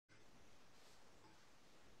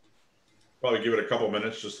Probably give it a couple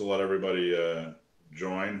minutes just to let everybody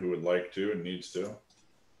join who would like to and needs to.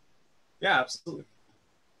 Yeah, absolutely.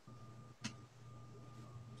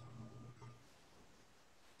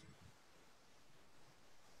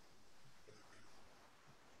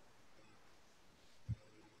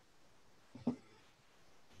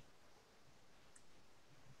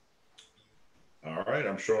 All right,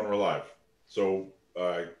 I'm showing we're live. So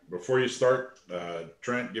before you start,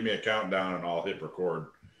 Trent, give me a countdown and I'll hit record.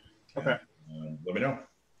 Okay. And, let me know.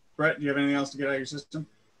 Brett, do you have anything else to get out of your system?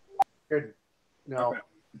 Good. No. Okay.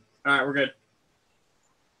 All right, we're good.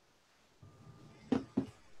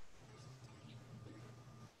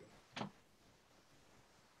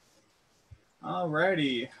 All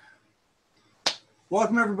righty.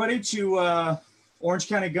 Welcome everybody to Orange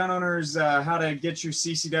County Gun Owners How to Get Your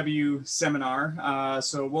CCW seminar.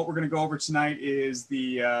 So what we're going to go over tonight is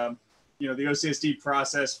the the OCSD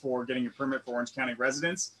process for getting your permit for Orange County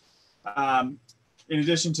residents. In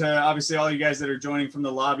addition to obviously all you guys that are joining from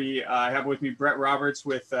the lobby, I have with me Brett Roberts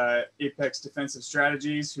with Apex Defensive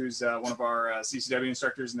Strategies, who's one of our CCW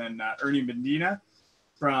instructors, and then Ernie Medina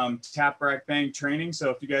from Tap Rack Bang Training. So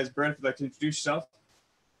if you guys, Brett, if you'd like to introduce yourself.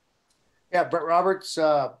 Yeah, Brett Roberts,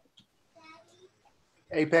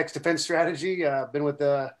 Apex Defense Strategy. Been with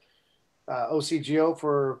the OCGO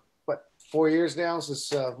for, 4 years now,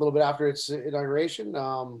 since a little bit after its inauguration.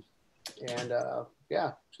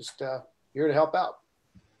 Yeah, just here to help out.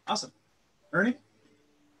 Awesome. Ernie?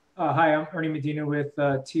 Hi, I'm Ernie Medina with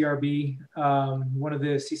TRB, one of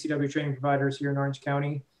the CCW training providers here in Orange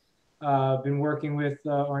County. Been working with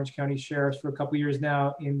Orange County sheriffs for a couple years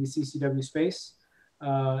now in the CCW space,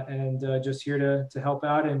 and just here to help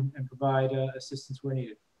out and provide assistance where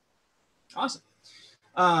needed. Awesome.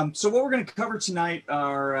 So what we're going to cover tonight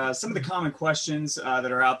are some of the common questions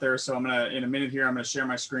that are out there. So I'm going to, in a minute here, I'm going to share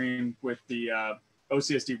my screen with the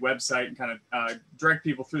OCSD website and kind of direct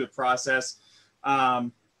people through the process.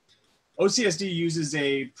 OCSD uses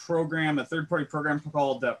a program, a third-party program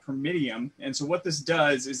called Permitium. And so what this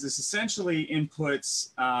does is this essentially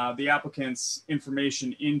inputs the applicant's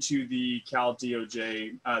information into the Cal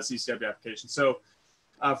DOJ CCW application. So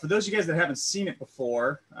for those of you guys that haven't seen it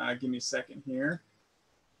before, give me a second here.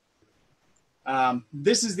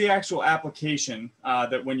 This is the actual application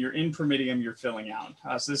that when you're in Permitium, you're filling out.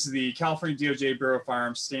 So this is the California DOJ Bureau of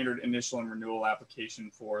Firearms Standard Initial and Renewal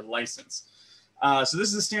Application for License. So this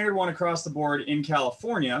is a standard one across the board in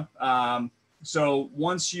California. So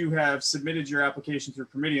once you have submitted your application through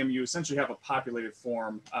Permitium, you essentially have a populated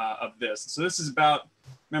form of this. So this is about,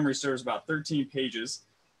 memory serves, about 13 pages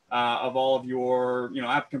of all of your,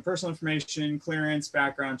 applicant personal information, clearance,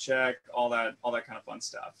 background check, all that kind of fun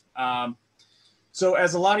stuff. So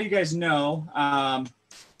as a lot of you guys know,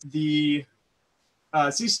 the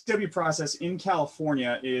CCW process in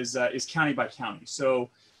California is county by county. So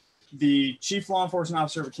the chief law enforcement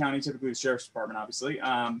officer of a county, typically the sheriff's department, obviously,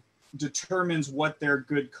 determines what their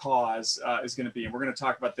good cause is going to be. And we're going to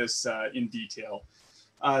talk about this in detail.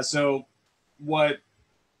 So what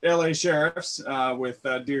LA sheriffs with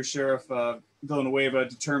Dear Sheriff Villanueva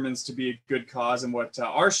determines to be a good cause, and what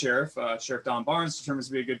our sheriff, Sheriff Don Barnes, determines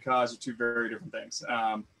to be a good cause are two very different things.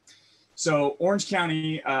 So Orange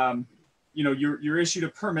County, you're issued a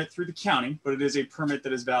permit through the county, but it is a permit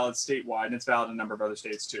that is valid statewide, and it's valid in a number of other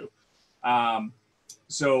states too.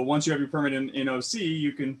 So once you have your permit in OC,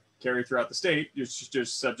 you can carry throughout the state. You're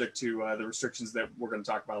just subject to the restrictions that we're going to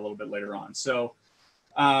talk about a little bit later on. So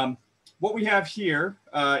what we have here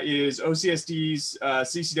is OCSD's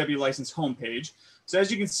CCW license homepage. So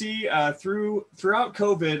as you can see, throughout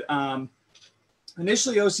COVID,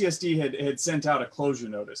 initially OCSD had sent out a closure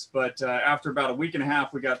notice, but after about a week and a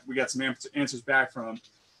half, we got some answers back from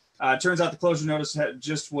them. Turns out the closure notice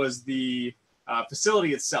just was the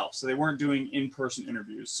facility itself, so they weren't doing in-person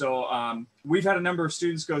interviews. So we've had a number of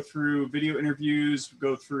students go through video interviews,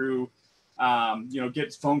 go through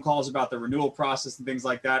get phone calls about the renewal process and things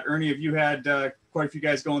like that. Ernie, have you had quite a few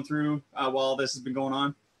guys going through while all this has been going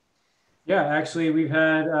on? Yeah, actually, we've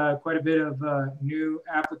had quite a bit of new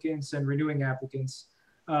applicants and renewing applicants.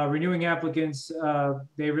 Renewing applicants,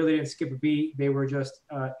 they really didn't skip a beat. They were just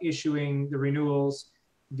issuing the renewals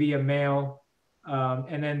via mail.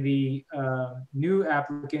 And then the new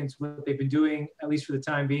applicants, what they've been doing, at least for the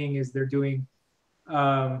time being, is they're doing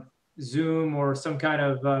Zoom or some kind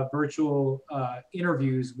of virtual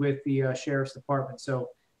interviews with the sheriff's department. So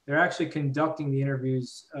they're actually conducting the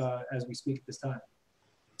interviews as we speak at this time.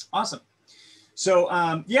 Awesome. So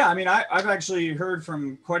yeah, I mean, I've actually heard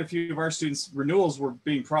from quite a few of our students, renewals were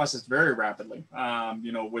being processed very rapidly,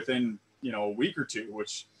 within, a week or two,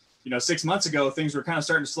 which you know, 6 months ago, things were kind of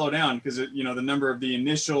starting to slow down because, you know, the number of the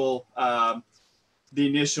initial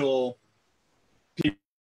people.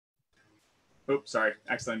 Oops, sorry,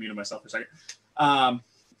 accidentally muted myself for a second.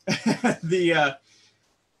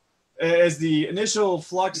 As the initial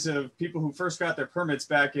flux of people who first got their permits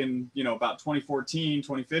back in, you know, about 2014,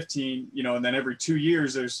 2015, you know, and then every 2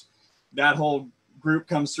 years, there's that whole group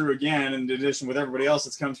comes through again, in addition with everybody else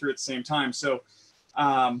that's come through at the same time. So,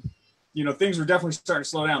 you know, things were definitely starting to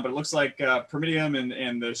slow down, but it looks like Permidium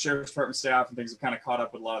and the Sheriff's Department staff and things have kind of caught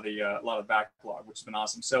up with a lot of backlog, which has been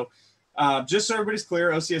awesome. So just so everybody's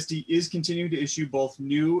clear, OCSD is continuing to issue both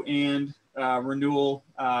new and renewal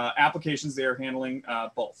applications. They are handling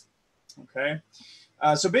both. Okay.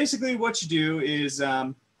 So basically what you do is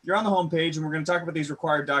you're on the home page, and we're going to talk about these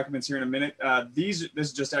required documents here in a minute. This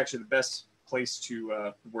is just actually the best place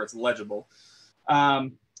to where it's legible.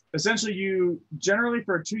 Essentially, you generally,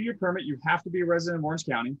 for a 2-year permit, you have to be a resident of Orange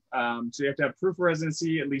County. So you have to have proof of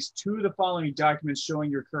residency, at least 2 of the following documents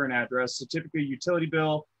showing your current address. So typically utility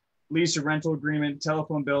bill, lease or rental agreement,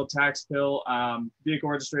 telephone bill, tax bill, vehicle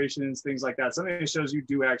registrations, things like that. Something that shows you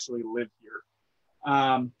do actually live here.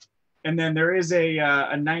 And then there is a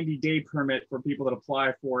 90-day permit for people that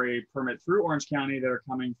apply for a permit through Orange County that are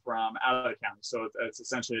coming from out of the county. So it's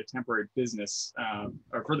essentially a temporary business,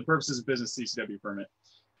 or for the purposes of business CCW permit.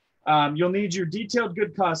 You'll need your detailed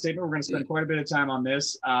good cause statement. We're going to spend quite a bit of time on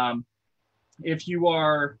this. If you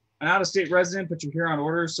are an out-of-state resident, but you're here on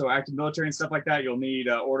orders, so active military and stuff like that, you'll need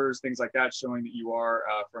orders, things like that, showing that you are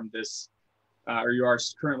from this, or you are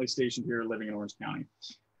currently stationed here living in Orange County.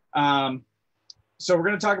 So we're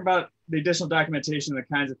going to talk about the additional documentation, the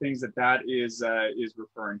kinds of things that is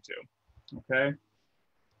referring to. Okay.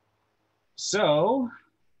 So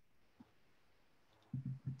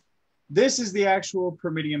this is the actual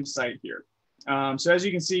Permidium site here. So as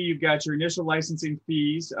you can see, you've got your initial licensing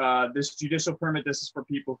fees. This judicial permit, this is for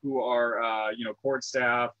people who are, you know, court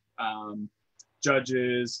staff,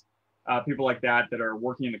 judges, people like that are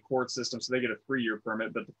working in the court system. So they get a 3-year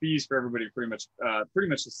permit, but the fees for everybody are pretty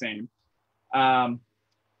much the same.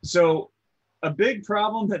 So a big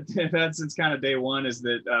problem that they've had since kind of day one is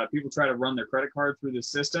that people try to run their credit card through this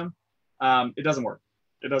system. It doesn't work.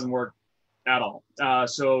 It doesn't work at all.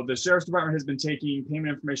 So the Sheriff's Department has been taking payment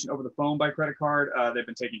information over the phone by credit card. They've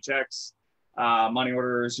been taking checks, money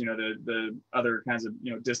orders, you know, the other kinds of,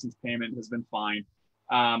 you know, distance payment has been fine.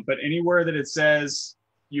 But anywhere that it says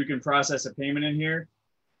you can process a payment in here,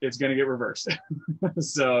 it's going to get reversed.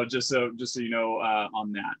 So just so you know,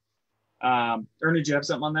 on that. Ernie, did you have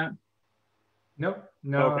something on that? Nope.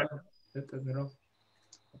 No. Okay.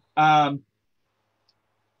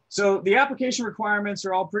 So the application requirements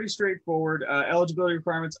are all pretty straightforward. Eligibility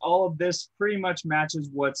requirements, all of this pretty much matches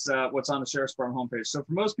what's on the Sheriff's Department homepage. So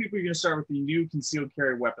for most people, you're going to start with the new concealed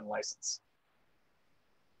carry weapon license.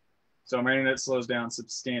 So I'm writing that slows down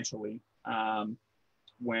substantially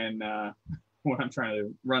when I'm trying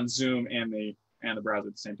to run Zoom and the browser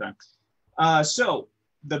at the same time. So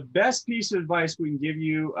the best piece of advice we can give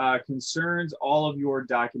you concerns all of your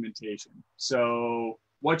documentation. So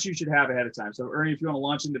what you should have ahead of time. So Ernie, if you want to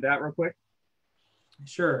launch into that real quick.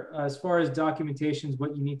 Sure. As far as documentations,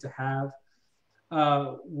 what you need to have.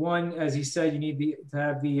 One, as he said, you need to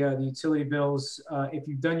have the utility bills. If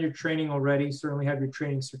you've done your training already, certainly have your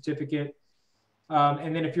training certificate.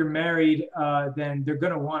 And then if you're married, then they're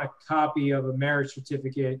going to want a copy of a marriage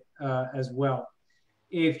certificate as well.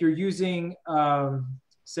 If you're using,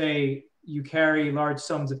 say, you carry large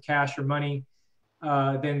sums of cash or money,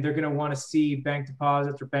 then they're going to want to see bank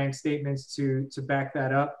deposits or bank statements to back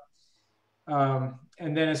that up.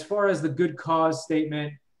 And then as far as the good cause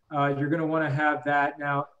statement, you're going to want to have that.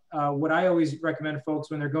 Now, what I always recommend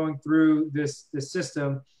folks when they're going through this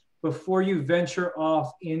system, before you venture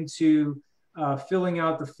off into filling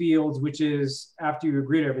out the fields, which is after you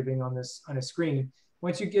agree to everything on a screen,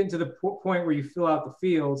 once you get into the point where you fill out the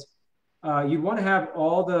fields, you'd want to have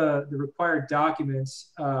all the required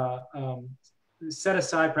documents set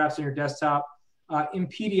aside, perhaps on your desktop, in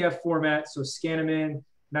PDF format. So scan them in,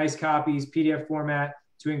 nice copies, PDF format,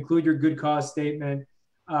 to include your good cause statement,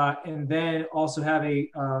 and then also have a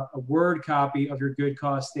Word copy of your good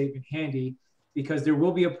cause statement handy, because there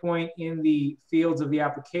will be a point in the fields of the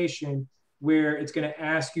application where it's going to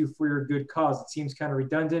ask you for your good cause. It seems kind of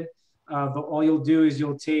redundant, but all you'll do is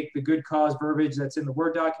you'll take the good cause verbiage that's in the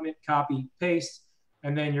Word document, copy, paste,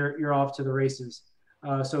 and then you're off to the races.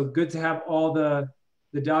 So good to have all the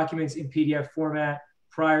documents in PDF format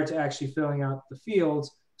prior to actually filling out the fields,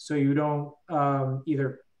 so you don't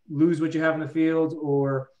either lose what you have in the field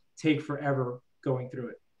or take forever going through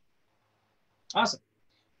it.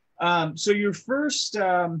 Awesome. So your first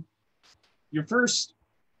your first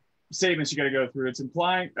statements you got to go through. It's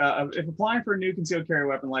implying if applying for a new concealed carry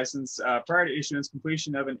weapon license prior to issuance,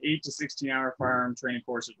 completion of an 8 to 16-hour firearm training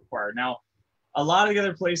course is required. Now, a lot of the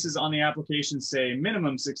other places on the application say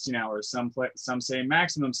minimum 16 hours. Some say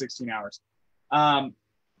maximum 16 hours.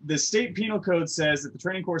 The state penal code says that the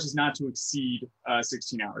training course is not to exceed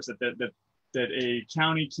 16 hours. That a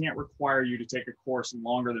county can't require you to take a course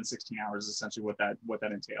longer than 16 hours. Is essentially what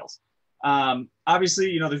that entails.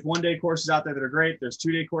 Obviously, there's 1-day courses out there that are great. There's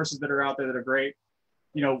 2-day courses that are out there that are great.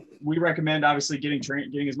 We recommend obviously getting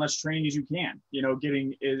as much training as you can.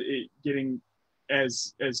 Getting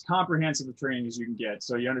as comprehensive of training as you can get,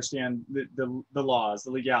 so you understand the laws,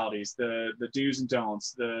 the legalities, the do's and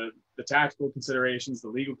don'ts, the tactical considerations, the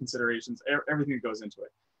legal considerations, everything that goes into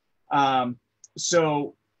it.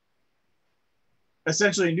 So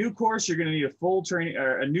essentially, a new course, you're going to need a full training,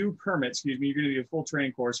 or a new permit, excuse me, you're going to need a full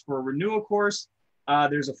training course. For a renewal course,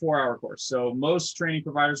 there's a 4-hour course. So most training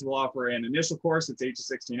providers will offer an initial course that's 8 to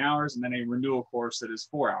 16 hours, and then a renewal course that is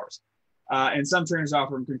 4 hours. And some trainers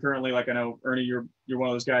offer them concurrently. Like I know, Ernie, you're one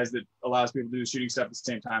of those guys that allows people to do shooting stuff at the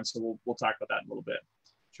same time. So we'll talk about that in a little bit.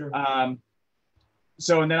 Sure.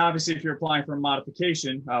 So, and then obviously if you're applying for a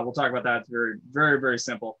modification, we'll talk about that. It's very, very, very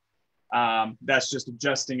simple. That's just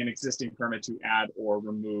adjusting an existing permit to add or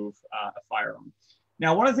remove a firearm.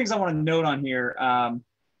 Now, one of the things I want to note on here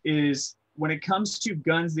is when it comes to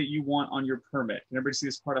guns that you want on your permit. Can everybody see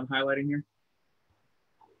this part I'm highlighting here?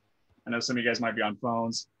 I know some of you guys might be on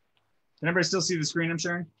phones. Can everybody still see the screen I'm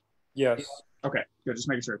sharing? Yes. Okay, good. Just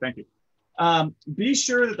making sure. Thank you. Be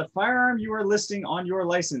sure that the firearm you are listing on your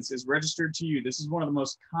license is registered to you. This is one of the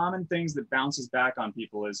most common things that bounces back on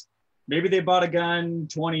people is maybe they bought a gun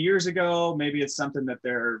 20 years ago. Maybe it's something that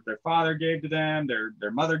their father gave to them,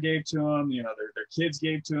 their mother gave to them, their kids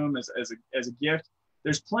gave to them as a gift.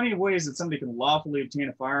 There's plenty of ways that somebody can lawfully obtain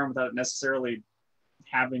a firearm without it necessarily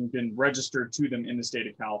having been registered to them in the state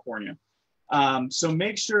of California. So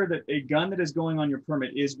make sure that a gun that is going on your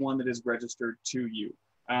permit is one that is registered to you.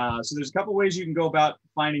 So there's a couple ways you can go about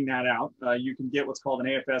finding that out. You can get what's called an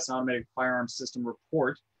AFS, Automatic Firearms System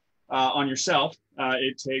Report, on yourself.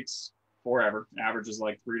 It takes forever, averages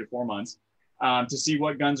like 3 to 4 months, to see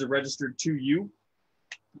what guns are registered to you.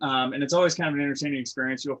 And it's always kind of an entertaining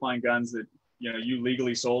experience. You'll find guns that you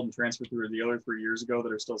legally sold and transferred through a dealer 3 years ago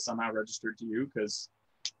that are still somehow registered to you because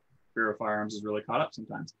Bureau of Firearms is really caught up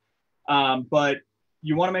sometimes. But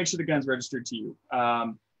you want to make sure the gun's registered to you.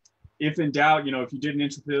 If in doubt, if you did an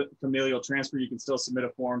intrafamilial transfer, you can still submit a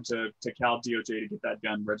form to Cal DOJ to get that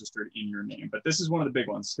gun registered in your name. But this is one of the big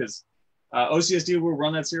ones because OCSD will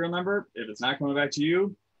run that serial number. If it's not coming back to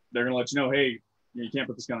you, they're going to let you know, hey, you can't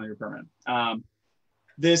put this gun on your permit.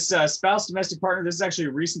 This spouse domestic partner, this is actually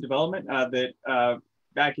a recent development that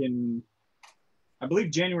back in, I believe,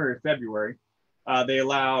 January or February, they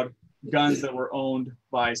allowed guns that were owned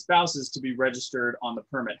by spouses to be registered on the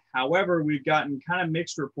permit. However, we've gotten kind of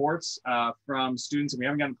mixed reports from students, and we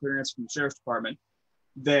haven't gotten clearance from the Sheriff's Department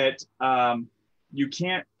that you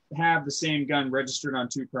can't have the same gun registered on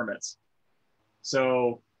 2 permits.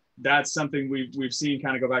 So that's something we've seen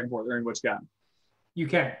kind of go back and forth. Ernie, what you got? You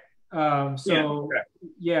can. So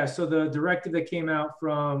the directive that came out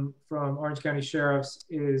from Orange County Sheriff's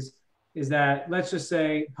is that, let's just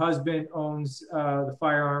say husband owns the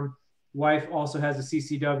firearm, wife also has a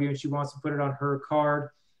CCW and she wants to put it on her card.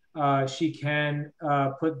 She can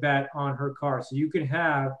put that on her card. So you can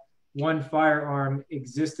have one firearm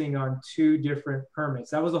existing on 2 different permits.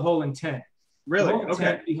 That was the whole intent. Really?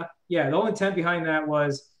 Okay. The whole intent behind that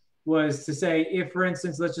was to say, if, for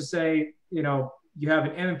instance, let's just say, you have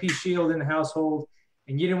an M&P shield in the household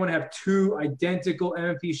and you didn't want to have 2 identical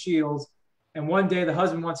M&P shields, and one day the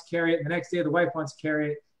husband wants to carry it and the next day the wife wants to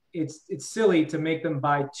carry it, it's silly to make them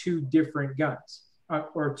buy 2 different guns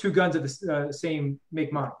or 2 guns of the same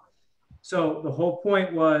make model. So the whole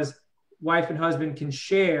point was wife and husband can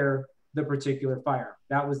share the particular firearm.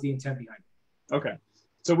 That was the intent behind it. Okay.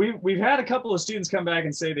 So we've had a couple of students come back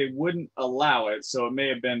and say they wouldn't allow it. So it may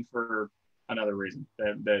have been for another reason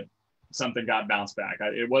that something got bounced back.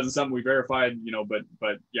 It wasn't something we verified,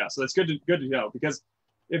 but yeah, so it's good to know, because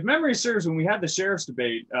if memory serves, when we had the sheriff's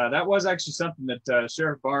debate, that was actually something that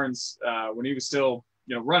Sheriff Barnes, when he was still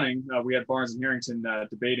running, we had Barnes and Harrington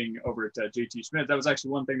debating over at JT Schmidt. That was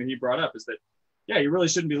actually one thing that he brought up, is that, yeah, you really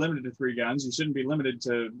shouldn't be limited to 3 guns. You shouldn't be limited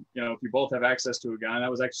to, if you both have access to a gun. That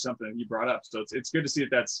was actually something that he brought up. So it's good to see that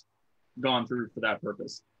that's gone through for that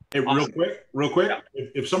purpose. Hey, real quick. Yeah.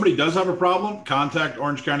 If somebody does have a problem, contact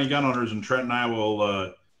Orange County Gun Owners, and Trent and I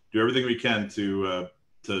will do everything we can to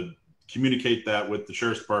communicate that with the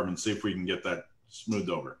Sheriff's Department and see if we can get that smoothed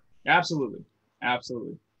over. Absolutely.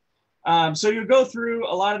 So you go through,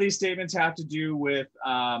 a lot of these statements have to do with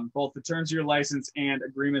both the terms of your license and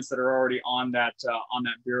agreements that are already on that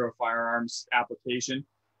Bureau of Firearms application.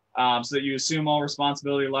 So that you assume all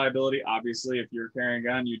responsibility and liability. Obviously, if you're carrying a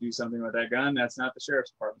gun, you do something with that gun, that's not the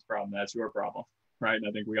sheriff's department's problem. That's your problem, right? And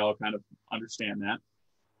I think we all kind of understand that.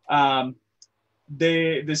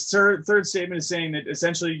 This third statement is saying that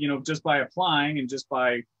essentially, you know, just by applying and just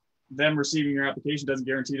by them receiving your application doesn't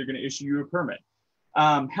guarantee they're going to issue you a permit.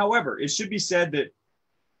 However, it should be said that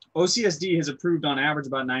OCSD has approved on average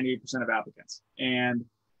about 98% of applicants. And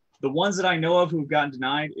the ones that I know of who've gotten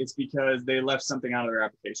denied, it's because they left something out of their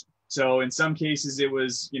application. So in some cases, it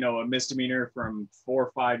was, you know, a misdemeanor from 4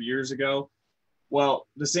 or 5 years ago. Well,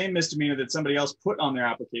 the same misdemeanor that somebody else put on their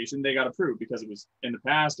application, they got approved because it was in the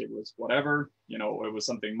past, it was whatever, you know, it was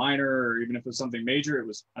something minor, or even if it was something major, it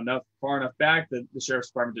was far enough back that the sheriff's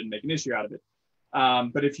department didn't make an issue out of it.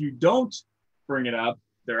 But if you don't bring it up,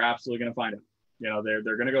 they're absolutely going to find it. You know, they're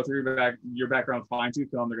going to go through your background fine tooth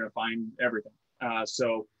comb. They're going to find everything.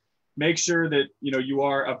 So make sure that, you know, you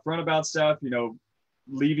are upfront about stuff. You know,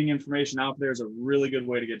 leaving information out there is a really good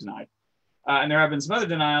way to get denied. And there have been some other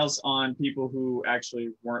denials on people who actually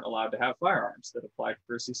weren't allowed to have firearms that applied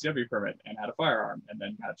for a CCW permit and had a firearm and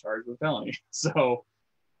then got charged with felony. So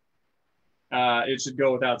it should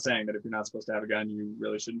go without saying that if you're not supposed to have a gun, you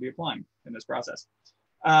really shouldn't be applying in this process.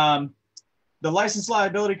 The license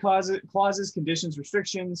liability clauses, conditions,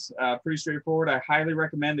 restrictions, pretty straightforward. I highly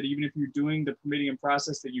recommend that even if you're doing the permitting and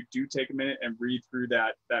process, that you do take a minute and read through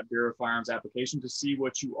that Bureau of Firearms application to see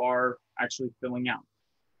what you are actually filling out.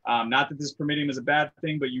 Not that this permitting is a bad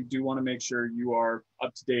thing, but you do want to make sure you are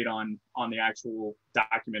up to date on the actual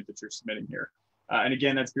document that you're submitting here. And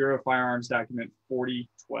again, that's Bureau of Firearms document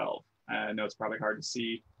 4012. I know it's probably hard to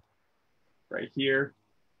see right here,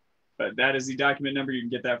 but that is the document number. You can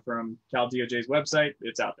get that from Cal DOJ's website.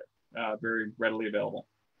 It's out there, very readily available.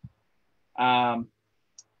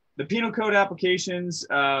 The penal code applications,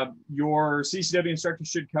 your CCW instructor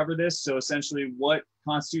should cover this. So essentially what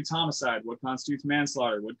constitutes homicide, what constitutes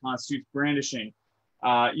manslaughter, what constitutes brandishing.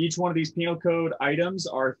 Each one of these penal code items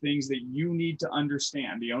are things that you need to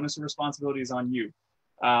understand. The onus of responsibility is on you.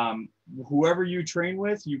 Whoever you train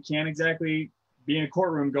with, you can't exactly be in a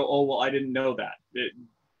courtroom and go, oh, well, I didn't know that.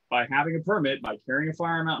 By having a permit, by carrying a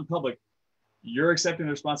firearm out in public, you're accepting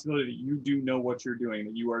the responsibility that you do know what you're doing,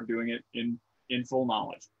 that you are doing it in full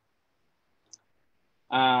knowledge.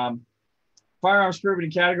 Firearms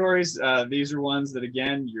prohibited categories. These are ones that,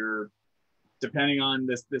 again, you're depending on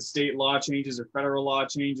the state law changes or federal law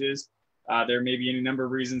changes. There may be any number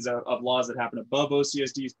of reasons of laws that happen above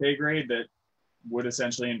OCSD's pay grade that would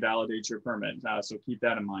essentially invalidate your permit. So keep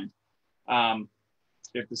that in mind.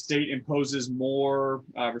 If the state imposes more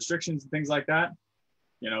restrictions and things like that,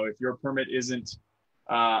 you know, if your permit isn't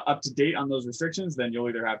up to date on those restrictions, then you'll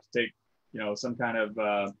either have to take, you know, some kind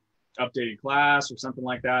of updated class or something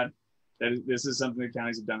like that. This is something that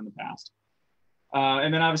counties have done in the past.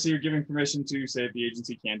 And then obviously you're giving permission to say if the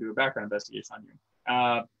agency can do a background investigation on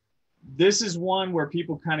you. This is one where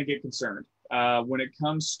people kind of get concerned when it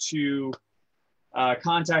comes to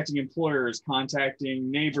contacting employers,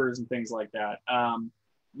 contacting neighbors and things like that.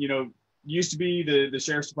 You know, used to be the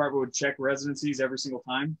sheriff's department would check residencies every single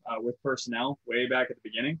time with personnel way back at the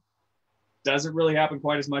beginning. Doesn't really happen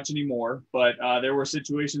quite as much anymore, but there were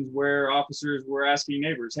situations where officers were asking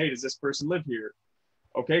neighbors, hey, does this person live here?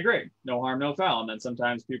 Okay, great. No harm, no foul. And then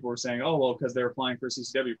sometimes people were saying, oh, well, because they're applying for a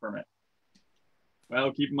CCW permit.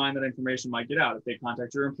 Well, keep in mind that information might get out if they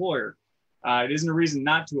contact your employer. It isn't a reason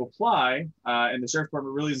not to apply, and the sheriff's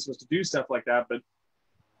department really isn't supposed to do stuff like that, but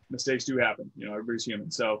mistakes do happen. You know, everybody's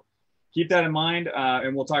human. So keep that in mind,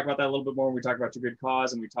 and we'll talk about that a little bit more when we talk about your good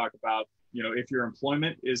cause, and we talk about, you know, if your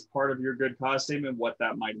employment is part of your good cause statement, what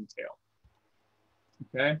that might entail.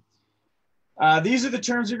 Okay. These are the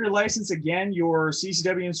terms of your license. Again, your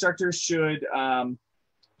CCW instructor should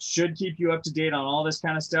keep you up to date on all this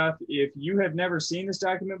kind of stuff. If you have never seen this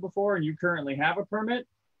document before and you currently have a permit,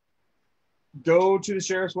 go to the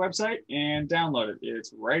sheriff's website and download it.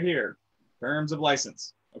 It's right here, terms of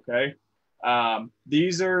license. Okay.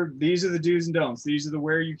 These are the do's and don'ts. These are the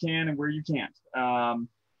where you can and where you can't.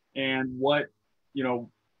 And what, you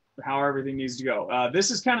know, how everything needs to go.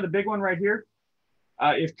 This is kind of the big one right here.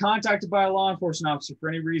 If contacted by a law enforcement officer for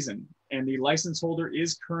any reason, and the license holder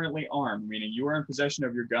is currently armed, meaning you are in possession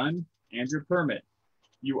of your gun and your permit,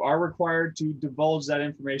 you are required to divulge that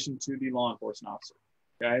information to the law enforcement officer.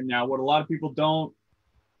 Okay. Now, what a lot of people don't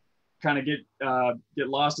kind of get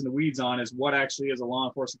lost in the weeds on is what actually is a law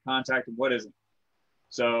enforcement contact and what isn't.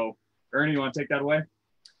 So, Ernie, you want to take that away?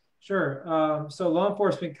 Sure. So law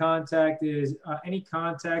enforcement contact is any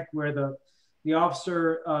contact where the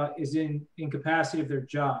officer is in incapacity of their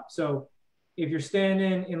job. So if you're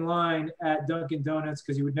standing in line at Dunkin' Donuts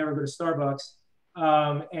because you would never go to Starbucks,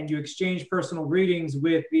 and you exchange personal greetings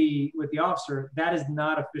with the officer, that is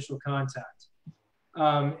not official contact.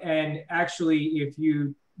 And actually, if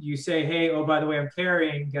you say, hey, oh, by the way, I'm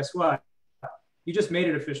carrying, guess what? You just made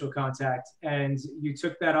it official contact, and you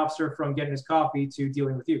took that officer from getting his coffee to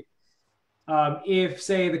dealing with you. If,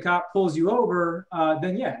 say, the cop pulls you over,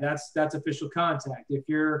 then yeah, that's official contact. If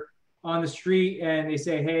you're on the street and they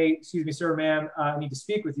say, hey, excuse me, sir, ma'am, I need to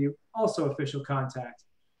speak with you, also official contact.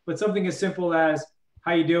 But something as simple as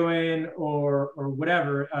how you doing or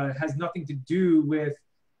whatever has nothing to do with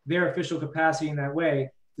their official capacity in that way,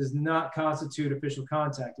 does not constitute official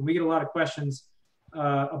contact. And we get a lot of questions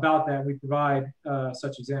about that. We provide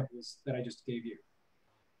such examples that I just gave you.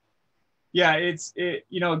 Yeah,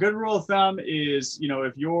 a good rule of thumb is,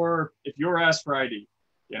 if you're asked for ID,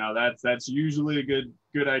 that's usually a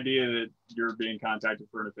good idea that you're being contacted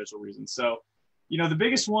for an official reason. So, the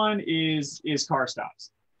biggest one is car stops.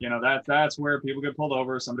 That's where people get pulled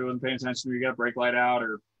over. Somebody wasn't paying attention, you got a brake light out,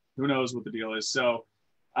 or who knows what the deal is. So,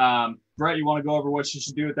 Brett, you want to go over what you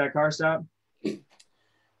should do at that car stop?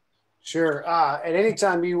 Sure. At any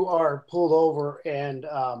time you are pulled over and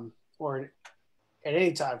or at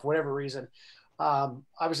any time for whatever reason,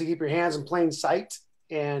 obviously keep your hands in plain sight,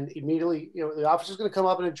 and immediately, the officer's going to come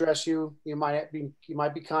up and address you. You might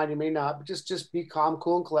be kind, you may not, but just be calm,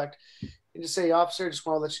 cool, and collect, and just say, officer, just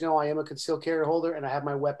want to let you know I am a concealed carry holder and I have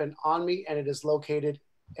my weapon on me and it is located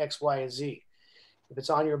X, Y, and Z. If it's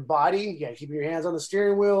on your body, yeah, keep your hands on the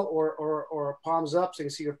steering wheel or palms up so you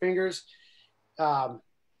can see your fingers.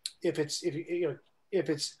 If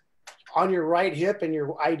it's on your right hip and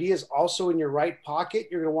your ID is also in your right pocket,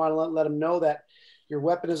 you're going to want to let them know that your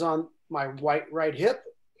weapon is on my right hip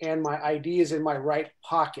and my ID is in my right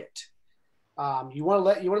pocket. You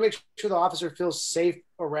want to make sure the officer feels safe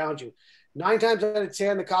around you. 9 times out of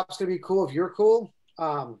 10, the cop's going to be cool if you're cool.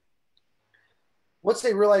 Once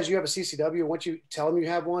they realize you have a CCW, once you tell them you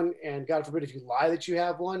have one, and God forbid if you lie that you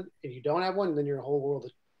have one and you don't have one, then you're in a whole world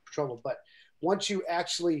of trouble. But once you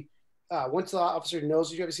actually once the officer knows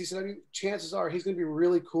that you have a CCW, chances are he's going to be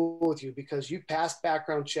really cool with you because you passed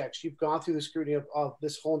background checks. You've gone through the scrutiny of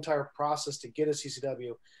this whole entire process to get a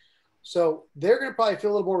CCW. So they're going to probably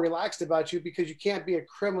feel a little more relaxed about you because you can't be a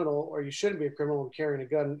criminal, or you shouldn't be a criminal carrying a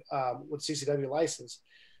gun with CCW license.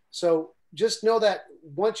 So just know that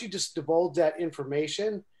once you just divulge that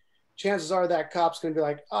information, chances are that cop's going to be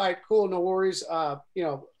like, all right, cool, no worries.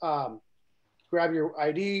 Grab your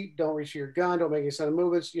ID, don't reach for your gun, don't make any sudden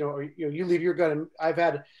movements, you leave your gun.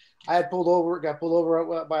 And got pulled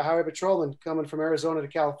over by a highway patrolman coming from Arizona to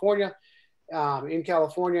California, in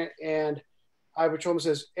California. And highway patrolman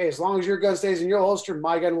says, hey, as long as your gun stays in your holster,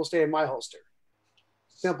 my gun will stay in my holster.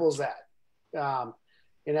 Simple as that.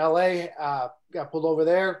 In LA, got pulled over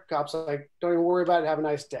there. Cops like, don't even worry about it. Have a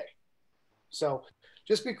nice day. So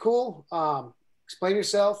just be cool. Explain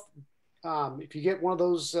yourself. If you get one of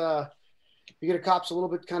those, you get a cop's a little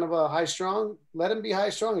bit kind of a high strung, let him be high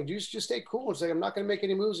strung, and just stay cool and say, I'm not going to make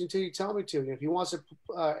any moves until you tell me to. And if he wants to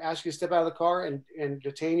ask you to step out of the car and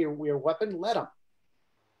detain your weapon, let him.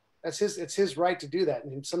 It's his right to do that.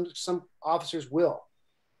 And some officers will,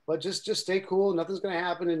 but just stay cool. Nothing's going to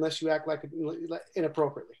happen unless you act like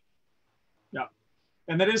inappropriately. Yeah.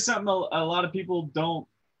 And that is something a lot of people don't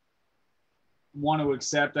want to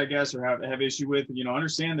accept, I guess, or have issue with.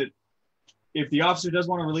 Understand that if the officer does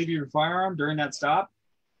want to relieve you of your firearm during that stop,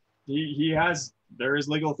 there is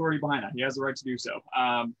legal authority behind that. He has the right to do so.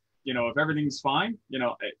 If everything's fine,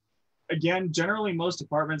 again, generally most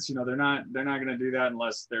departments, they're not going to do that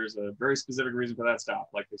unless there's a very specific reason for that stop,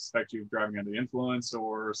 like they suspect you of driving under the influence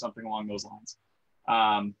or something along those lines.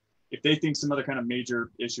 If they think some other kind of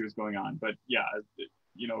major issue is going on. But yeah,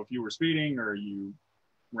 if you were speeding or you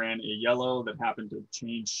ran a yellow that happened to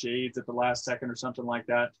change shades at the last second or something like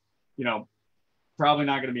that, probably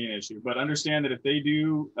not going to be an issue. But understand that if they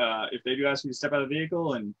do ask you to step out of the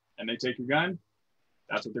vehicle and they take your gun,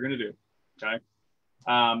 that's what they're going to do. Okay.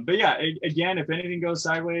 But yeah, again, if anything goes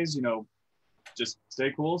sideways, just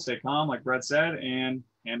stay cool, stay calm, like Brett said, and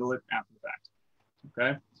handle it after the fact.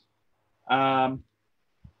 Okay.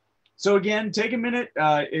 So again, take a minute,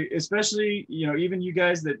 especially, even you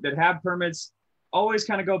guys that have permits, always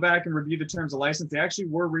kind of go back and review the terms of license. They actually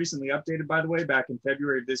were recently updated, by the way, back in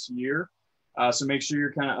February of this year. So make sure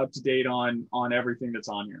you're kind of up to date on everything that's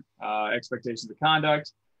on here. Expectations of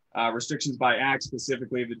conduct, restrictions by act,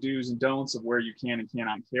 specifically the do's and don'ts of where you can and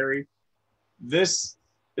cannot carry. This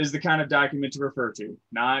is the kind of document to refer to,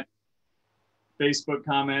 not Facebook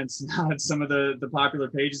comments, not some of the popular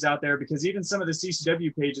pages out there, because even some of the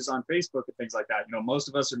CCW pages on Facebook and things like that, you know, most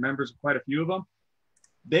of us are members of quite a few of them.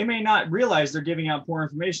 They may not realize they're giving out poor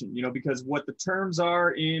information, you know, because what the terms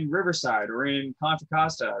are in Riverside or in Contra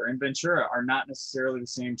Costa or in Ventura are not necessarily the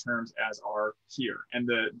same terms as are here. And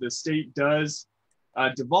the state does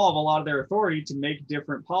devolve a lot of their authority to make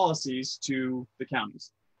different policies to the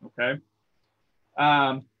counties. Okay.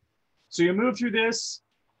 So you move through this.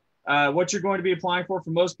 What you're going to be applying for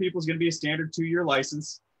most people is going to be a standard 2-year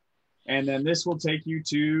license. And then this will take you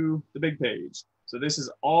to the big page. So this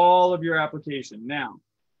is all of your application. Now,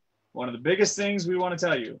 one of the biggest things we want to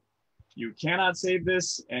tell you, you cannot save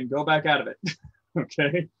this and go back out of it.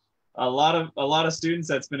 Okay. A lot of students,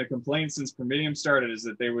 that's been a complaint since Promedium started, is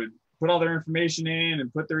that they would put all their information in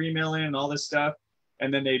and put their email in and all this stuff,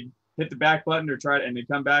 and then they'd hit the back button or try it, and they'd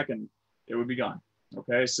come back and it would be gone.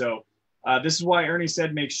 Okay. So this is why Ernie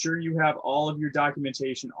said, make sure you have all of your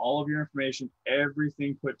documentation, all of your information,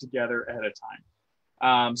 everything put together ahead of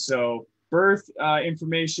time. So birth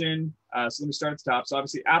information. So let me start at the top. So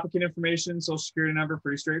obviously applicant information, social security number,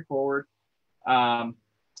 pretty straightforward.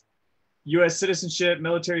 U.S. citizenship,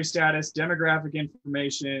 military status, demographic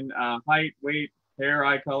information, height, weight, hair,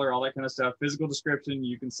 eye color, all that kind of stuff. Physical description,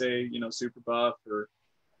 you can say, you know, super buff or,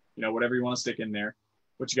 you know, whatever you want to stick in there.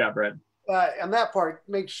 What you got, Brad? On that part,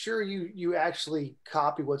 make sure you actually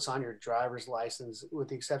copy what's on your driver's license, with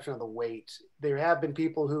the exception of the weight. There have been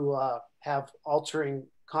people who have altering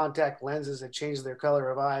contact lenses that change their color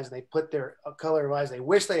of eyes, and they put their color of eyes they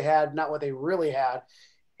wish they had, not what they really had.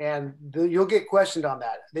 And you'll get questioned on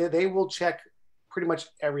that. They will check pretty much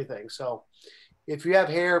everything. So if you have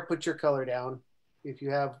hair, put your color down. If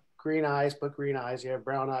you have green eyes, put green eyes. You have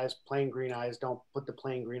brown eyes, plain green eyes, don't put the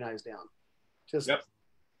plain green eyes down. Just yep.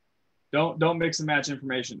 Don't mix and match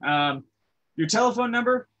information. Your telephone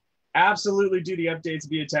number, absolutely do the updates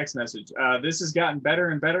via text message. This has gotten better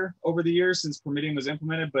and better over the years since Promedium was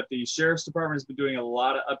implemented, but the Sheriff's Department has been doing a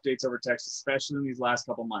lot of updates over text, especially in these last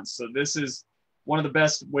couple months. So this is one of the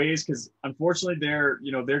best ways, because unfortunately they're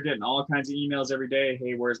getting all kinds of emails every day.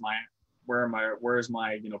 Hey, where's my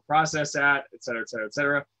process at, et cetera, et cetera, et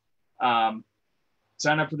cetera.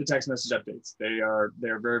 Sign up for the text message updates. They're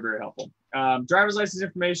very, very helpful. Driver's license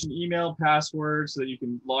information, email, password, so that you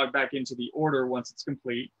can log back into the order once it's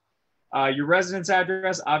complete. Your residence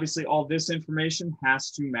address, obviously all this information has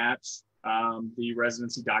to match the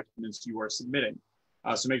residency documents you are submitting.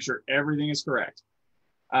 So make sure everything is correct.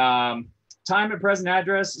 Time and present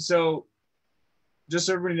address. So just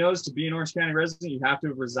so everybody knows, to be an Orange County resident, you have to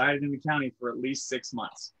have resided in the county for at least 6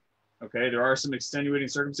 months. Okay, there are some extenuating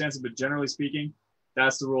circumstances, but generally speaking,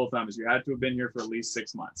 that's the rule of thumb, is you had to have been here for at least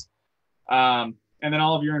 6 months. And then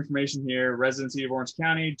all of your information here: residency of Orange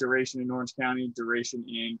County, duration in Orange County, duration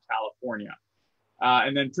in California.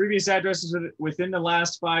 And then previous addresses within the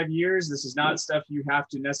last 5 years. This is not stuff you have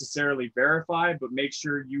to necessarily verify, but make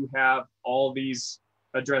sure you have all these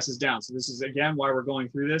addresses down. So this is, again, why we're going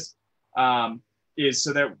through this, is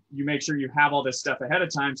so that you make sure you have all this stuff ahead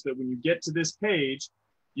of time, so that when you get to this page,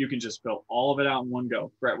 you can just fill all of it out in one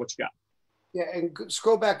go. Brett, what you got? Yeah, and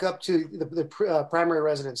scroll back up to the primary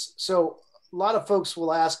residence. So a lot of folks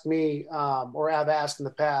will ask me, or have asked in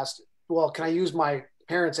the past, well, can I use my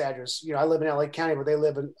parents' address? You know, I live in LA County, but I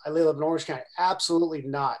live in Orange County. Absolutely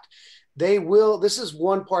not. They will. This is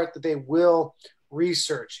one part that they will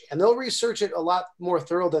research, and they'll research it a lot more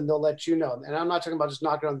thorough than they'll let you know. And I'm not talking about just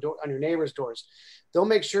knocking on your neighbor's doors. They'll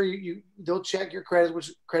make sure they'll check your credit,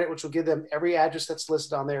 which will give them every address that's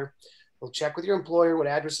listed on there. They'll check with your employer what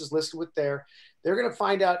address is listed with there. They're going to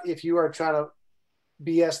find out if you are trying to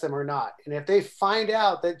BS them or not. And if they find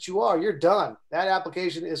out that you are, you're done. That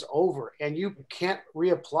application is over, and you can't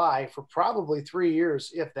reapply for probably 3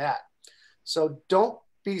 years, if that. So don't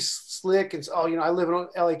be slick and say, oh, you know, I live in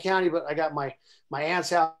LA County, but I got my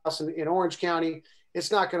aunt's house in Orange County.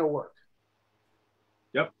 It's not going to work.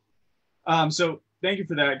 Yep. So thank you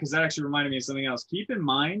for that, because that actually reminded me of something else. Keep in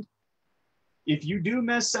mind, if you do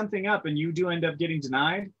mess something up and you do end up getting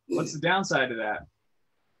denied, what's the downside to that?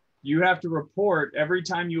 You have to report every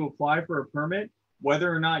time you apply for a permit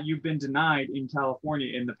whether or not you've been denied in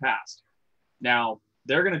California in the past. Now,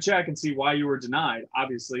 they're going to check and see why you were denied,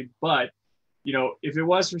 obviously, but you know, if it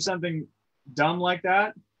was for something dumb like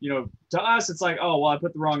that, you know, to us, it's like, oh, well, I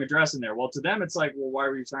put the wrong address in there. Well, to them, it's like, well, why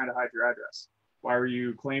were you trying to hide your address? Why were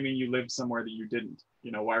you claiming you lived somewhere that you didn't?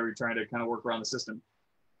 You know, why were you trying to kind of work around the system?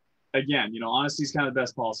 Again, you know, honesty is kind of the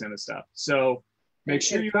best policy on this stuff. So make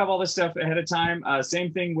sure you have all this stuff ahead of time.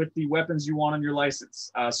 Same thing with the weapons you want on your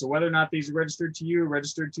license. So whether or not these are registered to you,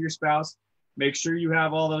 registered to your spouse, Make sure you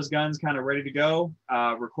have all those guns kind of ready to go.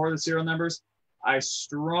 Record the serial numbers. I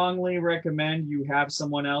strongly recommend you have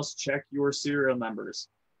someone else check your serial numbers.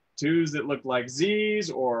 2s that look like Z's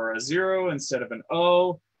or a 0 instead of an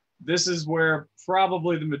O. This is where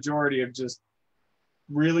probably the majority of just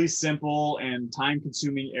really simple and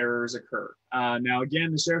time-consuming errors occur. Now,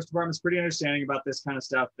 again, the Sheriff's Department is pretty understanding about this kind of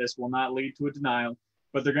stuff. This will not lead to a denial,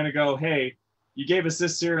 but they're going to go, hey, you gave us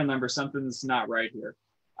this serial number, something's not right here.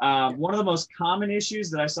 One of the most common issues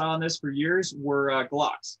that I saw on this for years were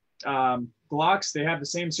Glocks. Glocks, they have the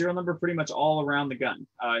same serial number pretty much all around the gun.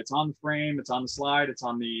 It's on the frame, it's on the slide, it's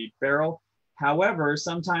on the barrel. However,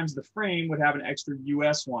 sometimes the frame would have an extra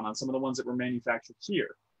US one on some of the ones that were manufactured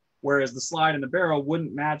here, whereas the slide and the barrel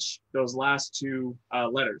wouldn't match those last 2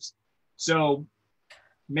 letters. So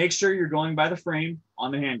make sure you're going by the frame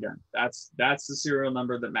on the handgun. That's the serial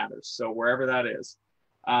number that matters. So wherever that is.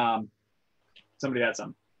 Somebody had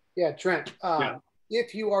some. Yeah, Trent. Yeah.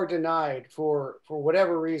 If you are denied for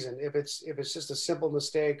whatever reason, if it's just a simple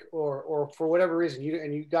mistake or for whatever reason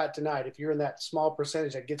you got denied, if you're in that small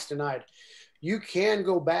percentage that gets denied, you can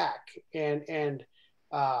go back and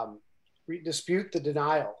dispute the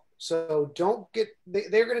denial. So don't get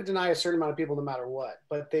they're going to deny a certain amount of people no matter what,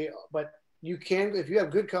 but you can, if you have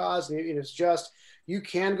good cause and it's just, you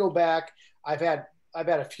can go back. I've had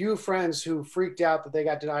a few friends who freaked out that they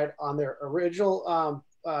got denied on their original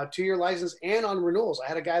 2-year license and on renewals. I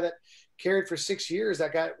had a guy that carried for 6 years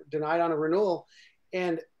that got denied on a renewal,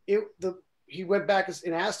 and he went back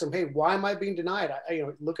and asked him, "Hey, why am I being denied?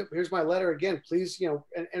 Look up, here's my letter again, please."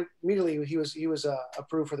 And immediately he was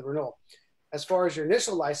approved for the renewal. As far as your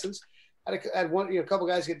initial license, I had one, a couple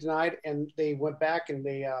guys get denied, and they went back and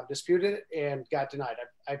they disputed it and got denied.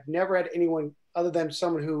 I've never had anyone other than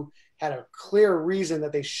someone who had a clear reason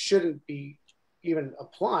that they shouldn't be even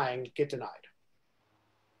applying get denied.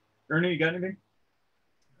 Ernie, you got anything?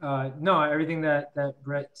 No, everything that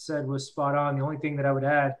Brett said was spot on. The only thing that I would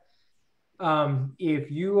add,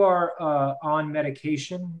 if you are on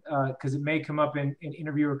medication, because it may come up in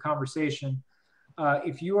interview or conversation,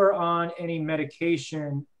 if you are on any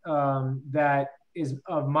medication that is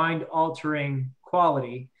of mind-altering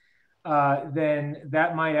quality, then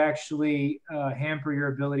that might actually hamper your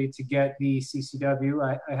ability to get the CCW.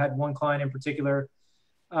 I had one client in particular.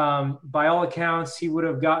 By all accounts, he would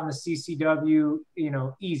have gotten the CCW,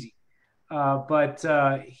 easy. But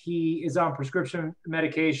he is on prescription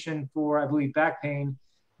medication for, I believe, back pain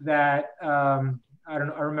that I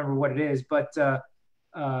remember what it is, but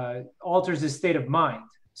alters his state of mind.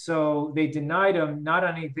 So they denied him not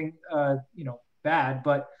on anything, bad,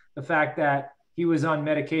 but the fact that he was on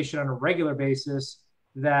medication on a regular basis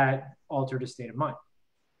that altered his state of mind.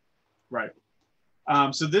 Right.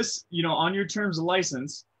 So this, on your terms of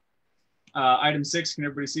license, item 6, can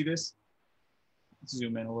everybody see this? Let's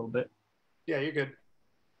zoom in a little bit. Yeah, you're good.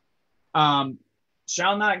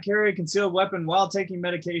 Shall not carry a concealed weapon while taking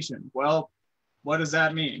medication. Well, what does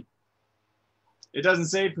that mean? It doesn't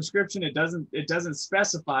say prescription. It doesn't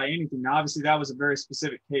specify anything. Now, obviously, that was a very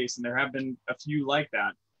specific case, and there have been a few like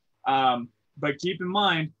that. But keep in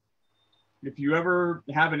mind, if you ever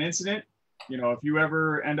have an incident, if you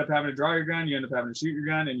ever end up having to draw your gun, you end up having to shoot your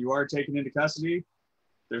gun, and you are taken into custody,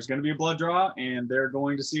 there's going to be a blood draw, and they're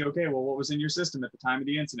going to see, okay, well, what was in your system at the time of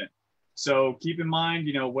the incident? So keep in mind,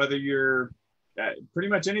 whether you're pretty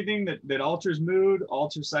much anything that alters mood,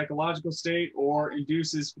 alters psychological state, or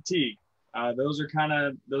induces fatigue. Those are kind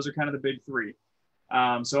of the big 3.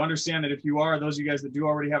 So understand that if you are, those of you guys that do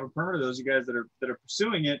already have a permit, or those of you guys that are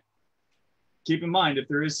pursuing it, keep in mind, if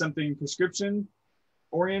there is something prescription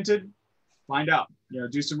oriented, find out,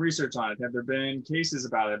 do some research on it. Have there been cases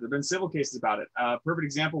about it? Have there been civil cases about it? Perfect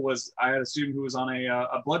example was I had a student who was on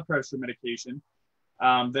a blood pressure medication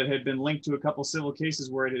that had been linked to a couple civil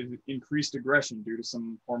cases where it had increased aggression due to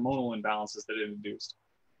some hormonal imbalances that it induced.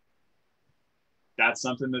 That's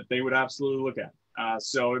something that they would absolutely look at.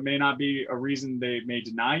 So it may not be a reason they may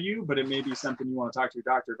deny you, but it may be something you want to talk to your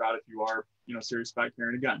doctor about if you are, serious about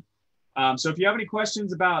carrying a gun. So if you have any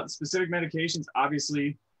questions about specific medications,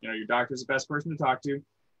 obviously, your doctor is the best person to talk to.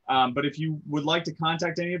 But if you would like to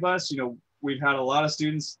contact any of us, we've had a lot of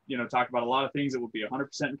students, talk about a lot of things that will be 100%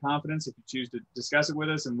 in confidence if you choose to discuss it with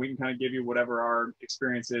us, and we can kind of give you whatever our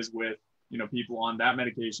experience is with, people on that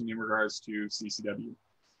medication in regards to CCW.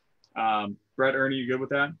 Brett, Ernie, you good with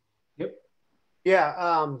that? Yep.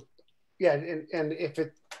 Yeah. Yeah. And if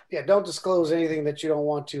don't disclose anything that you don't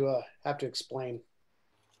want to have to explain.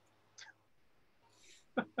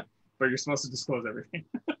 But you're supposed to disclose everything.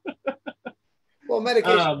 Well,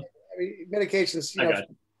 medications,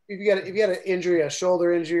 if you got an injury, a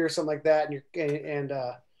shoulder injury or something like that, and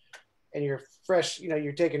and you're fresh,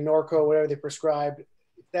 you're taking Norco, whatever they prescribed,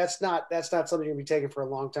 that's not something you're gonna be taking for a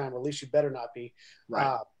long time, or at least you better not be.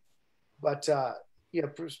 Right. But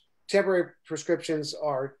temporary prescriptions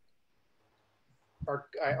are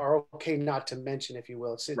okay not to mention, if you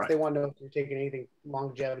will. It's Right. They want to know if you're taking anything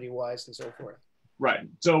longevity wise and so forth. Right.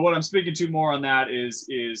 So what I'm speaking to more on that is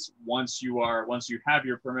once you have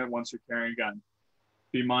your permit, once you're carrying a gun,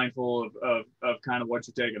 be mindful of kind of what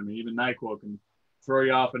you're taking. I mean, even NyQuil can throw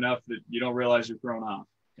you off enough that you don't realize you're thrown off.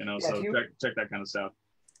 So check that kind of stuff.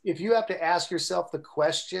 If you have to ask yourself the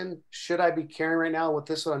question, should I be carrying right now with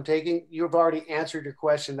this what I'm taking? You've already answered your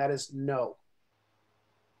question. That is no.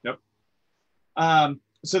 Yep.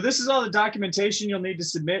 So this is all the documentation you'll need to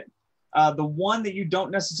submit. The one that you don't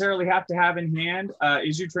necessarily have to have in hand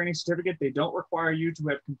is your training certificate. They don't require you to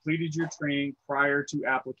have completed your training prior to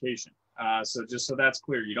application. So just so that's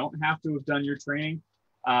clear, you don't have to have done your training.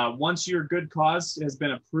 Once your good cause has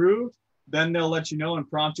been approved, then they'll let you know and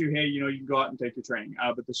prompt you, hey, you can go out and take your training.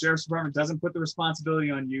 But the Sheriff's Department doesn't put the responsibility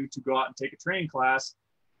on you to go out and take a training class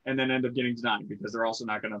and then end up getting denied, because they're also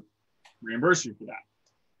not going to reimburse you for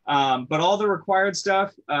that. But all the required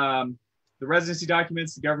stuff, the residency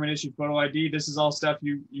documents, the government issued photo ID, this is all stuff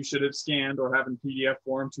you should have scanned or have in PDF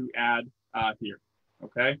form to add here.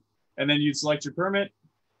 Okay. And then you'd select your permit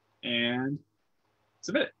and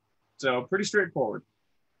submit it. So pretty straightforward.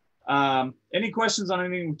 Any questions on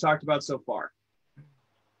anything we've talked about so far?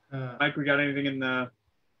 Mike, we got anything in the...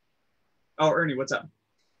 Oh, Ernie, what's up?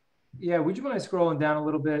 Yeah, would you mind scrolling down a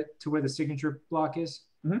little bit to where the signature block is?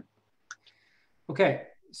 Mm-hmm. Okay,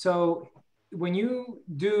 so when you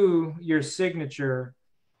do your signature,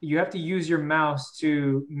 you have to use your mouse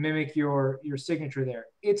to mimic your signature there.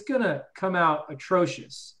 It's gonna come out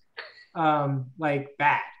atrocious, like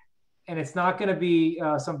bad, and it's not gonna be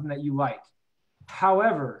something that you like.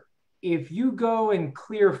 However, if you go in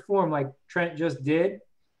clear form like Trent just did,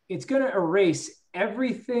 it's going to erase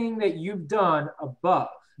everything that you've done above.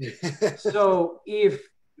 So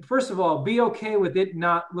first of all, be okay with it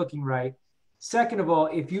not looking right. Second of all,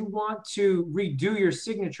 if you want to redo your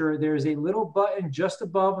signature, there's a little button just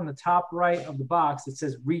above on the top right of the box that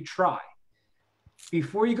says retry.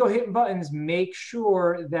 Before you go hitting buttons, make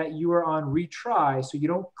sure that you are on retry so you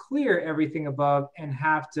don't clear everything above and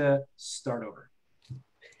have to start over.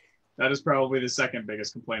 That is probably the second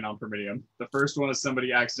biggest complaint on Permidium. The first one is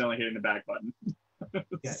somebody accidentally hitting the back button.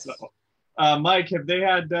 Yes. So, Mike, have they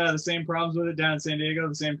had the same problems with it down in San Diego,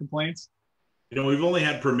 the same complaints? We've only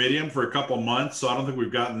had Permidium for a couple months, so I don't think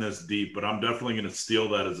we've gotten this deep, but I'm definitely going to steal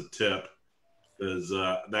that as a tip, because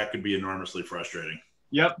that could be enormously frustrating.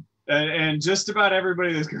 Yep. And just about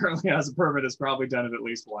everybody that currently has a permit has probably done it at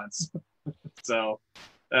least once. So,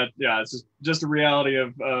 it's just a reality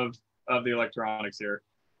of the electronics here.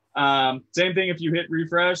 Same thing if you hit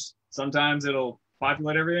refresh, sometimes it'll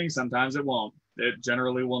populate everything, sometimes it won't. It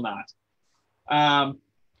generally will not.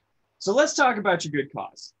 So let's talk about your good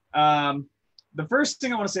cause. The first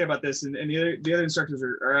thing I want to say about this, and the other instructors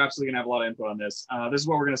are absolutely gonna have a lot of input on this. This is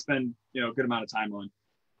what we're gonna spend a good amount of time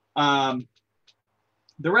on.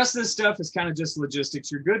 The rest of this stuff is kind of just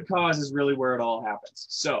logistics. Your good cause is really where it all happens.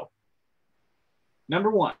 So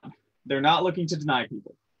number one, they're not looking to deny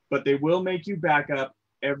people, but they will make you back up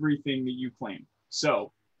everything that you claim.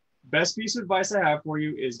 So best piece of advice I have for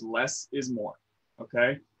you is less is more.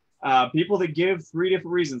 Okay. People that give 3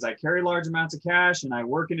 different reasons: I carry large amounts of cash, and I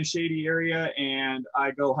work in a shady area, and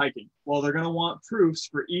I go hiking. Well, they're going to want proofs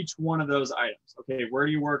for each one of those items. Okay. Where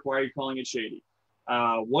do you work? Why are you calling it shady?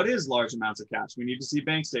 What is large amounts of cash? We need to see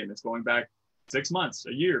bank statements going back 6 months,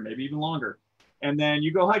 a year, maybe even longer. And then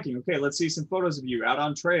you go hiking. Okay, let's see some photos of you out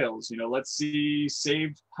on trails. Let's see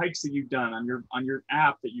saved hikes that you've done on your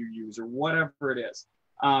app that you use, or whatever it is.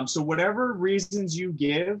 So whatever reasons you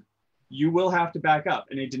give, you will have to back up.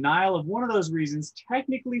 And a denial of one of those reasons,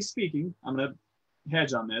 technically speaking, I'm going to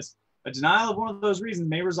hedge on this, a denial of one of those reasons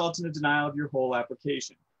may result in a denial of your whole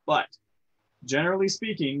application. But generally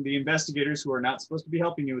speaking, the investigators who are not supposed to be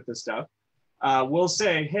helping you with this stuff will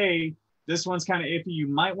say, hey, this one's kind of iffy. You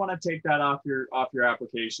might want to take that off your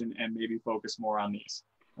application and maybe focus more on these.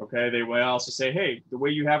 Okay. They will also say, hey, the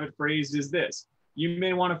way you have it phrased is this. You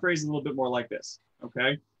may want to phrase it a little bit more like this.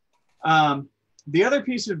 Okay. The other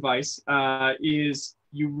piece of advice is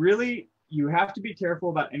you have to be careful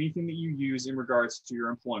about anything that you use in regards to your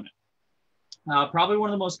employment. Probably one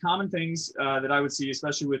of the most common things that I would see,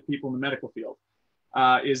 especially with people in the medical field,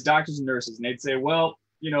 is doctors and nurses. And they'd say, well,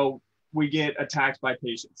 we get attacked by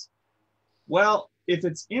patients. Well, if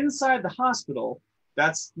it's inside the hospital,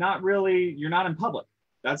 that's not really, you're not in public.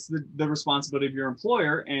 That's the responsibility of your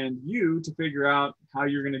employer and you to figure out how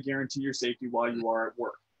you're going to guarantee your safety while you are at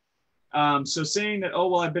work. So saying that, oh,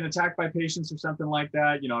 well, I've been attacked by patients or something like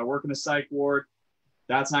that, you know, I work in a psych ward,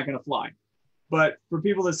 that's not going to fly. But for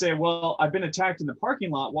people that say, well, I've been attacked in the parking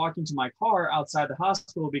lot walking to my car outside the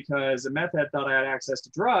hospital because a meth head thought I had access to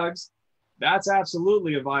drugs, that's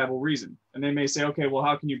absolutely a viable reason. And they may say, okay, well,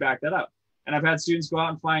 how can you back that up? And I've had students go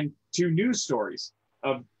out and find 2 news stories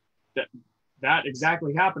of that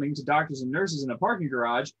exactly happening to doctors and nurses in a parking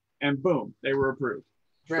garage, and boom, they were approved.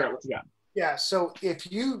 Right. What you got? Yeah. So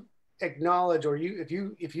if you acknowledge, or if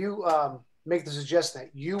you make the suggestion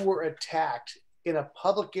that you were attacked in a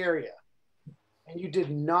public area and you did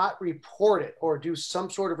not report it or do some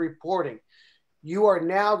sort of reporting, you are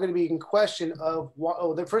now going to be in question of,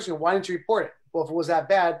 the first thing, why didn't you report it? Well, if it was that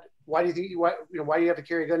bad, why do you think, why do you have to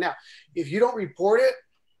carry a gun now? If you don't report it,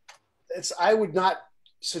 I would not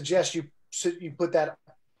suggest you put that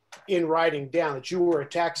in writing down, that you were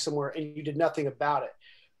attacked somewhere and you did nothing about it.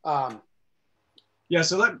 Yeah,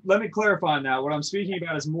 so let me clarify on that. What I'm speaking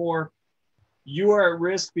about is more, you are at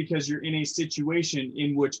risk because you're in a situation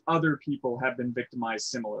in which other people have been victimized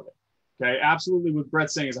similarly. Okay, absolutely, what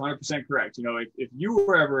Brett's saying is 100% correct. You know, if you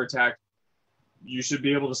were ever attacked, you should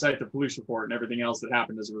be able to cite the police report and everything else that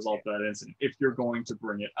happened as a result of that incident, if you're going to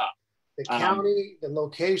bring it up. The county, the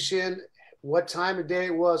location, what time of day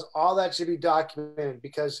it was, all that should be documented,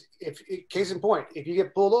 because case in point, if you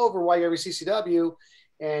get pulled over while you're at CCW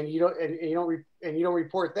and you don't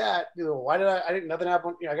report that, you know, why did I didn't, nothing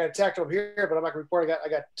happened, you know, I got attacked over here, but I'm not gonna report I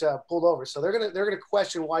got pulled over. So they're gonna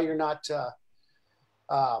question why you're not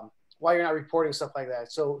reporting stuff like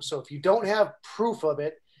that. So if you don't have proof of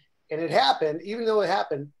it and it happened, even though it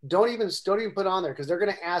happened, don't even put it on there, because they're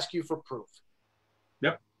gonna ask you for proof.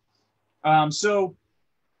 Yep. So,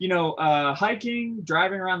 you know, hiking,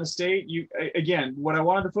 driving around the state, again, what I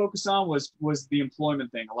wanted to focus on was the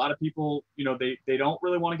employment thing. A lot of people, you know, they don't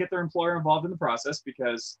really want to get their employer involved in the process,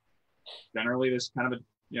 because generally there's kind of a,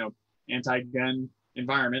 you know, anti-gun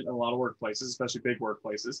environment in a lot of workplaces, especially big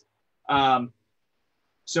workplaces.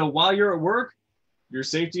 So while you're at work, your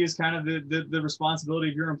safety is kind of the responsibility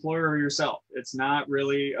of your employer or yourself. It's not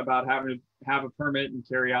really about having to have a permit and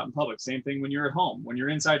carry out in public. Same thing when you're at home. When you're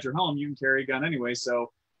inside your home, you can carry a gun anyway.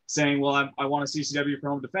 So saying, well, I want a CCW for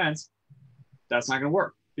home defense, that's not going to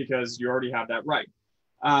work, because you already have that right.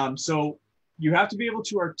 So you have to be able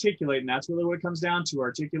to articulate, and that's really what it comes down to,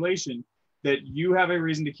 articulation, that you have a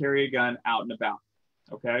reason to carry a gun out and about.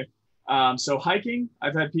 Okay. So hiking,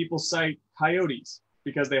 I've had people cite coyotes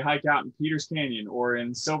because they hike out in Peters Canyon or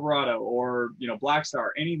in Silverado or, you know, Black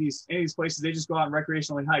Star, any of these places. They just go out and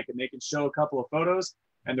recreationally hike, and they can show a couple of photos,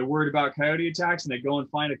 and they're worried about coyote attacks, and they go and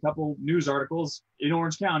find a couple news articles in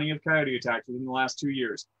Orange County of coyote attacks within the last 2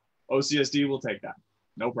 years. OCSD will take that,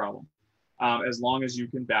 no problem, as long as you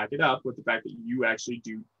can back it up with the fact that you actually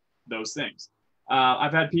do those things.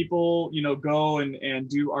 I've had people, you know, go and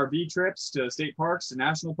do RV trips to state parks and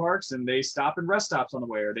national parks, and they stop in rest stops on the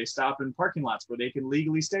way, or they stop in parking lots where they can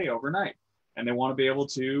legally stay overnight, and they want to be able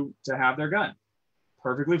to have their gun.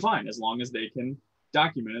 Perfectly fine, as long as they can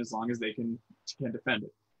document it, as long as they can defend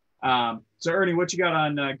it. So Ernie, what you got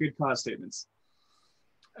on good cause statements?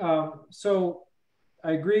 So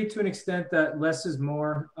I agree to an extent that less is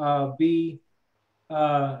more. Be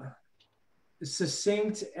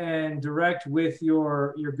succinct and direct with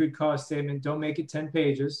your good cause statement. Don't make it 10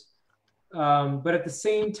 pages. But at the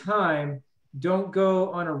same time, don't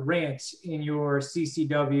go on a rant in your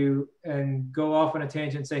CCW and go off on a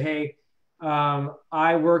tangent and say, hey,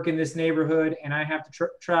 I work in this neighborhood and I have to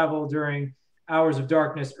travel during hours of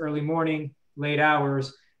darkness, early morning, late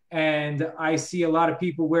hours. And I see a lot of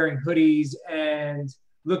people wearing hoodies and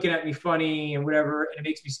looking at me funny and whatever, and it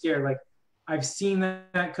makes me scared. Like, I've seen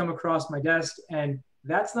that come across my desk, and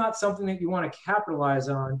that's not something that you want to capitalize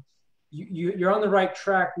on. You're on the right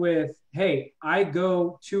track with, hey, I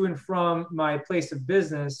go to and from my place of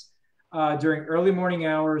business during early morning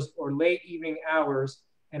hours or late evening hours,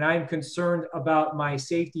 and I'm concerned about my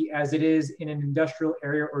safety as it is in an industrial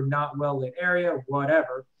area or not well-lit area,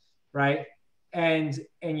 whatever, right? And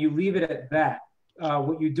you leave it at that.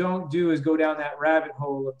 What you don't do is go down that rabbit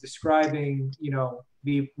hole of describing, you know,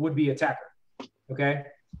 the would-be attacker. Okay,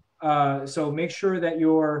 so make sure that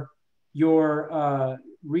your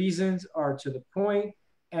reasons are to the point,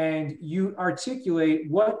 and you articulate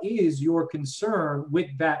what is your concern with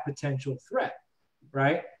that potential threat,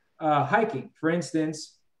 right? Hiking, for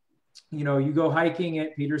instance, you know, you go hiking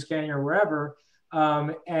at Peters Canyon or wherever,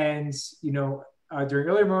 and you know, during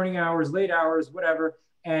early morning hours, late hours, whatever,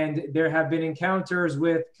 and there have been encounters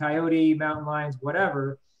with coyote, mountain lions,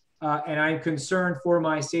 whatever. And I'm concerned for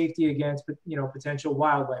my safety against, you know, potential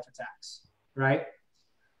wildlife attacks, right?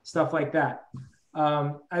 Stuff like that.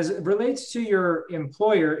 As it relates to your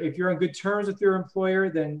employer, if you're on good terms with your employer,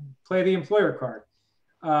 then play the employer card.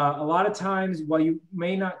 A lot of times, while you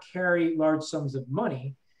may not carry large sums of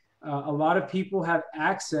money, a lot of people have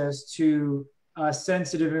access to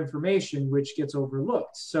sensitive information, which gets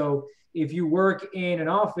overlooked. So if you work in an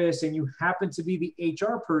office and you happen to be the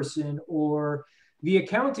HR person or the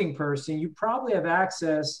accounting person, you probably have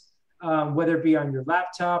access, whether it be on your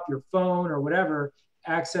laptop, your phone, or whatever,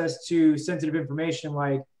 access to sensitive information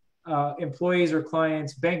like employees or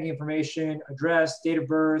clients, banking information, address, date of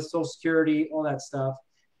birth, social security, all that stuff.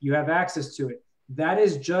 You have access to it. That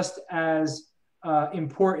is just as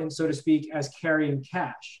important, so to speak, as carrying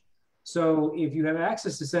cash. So if you have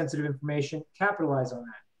access to sensitive information, capitalize on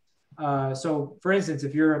that. So for instance,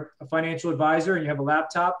 if you're a financial advisor and you have a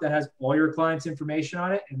laptop that has all your clients' information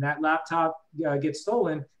on it and that laptop gets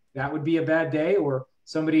stolen, that would be a bad day, or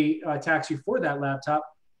somebody attacks you for that laptop,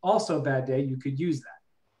 also a bad day. You could use that.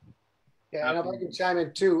 Yeah, and if I can chime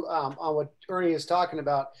in too on what Ernie is talking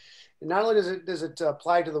about, not only does it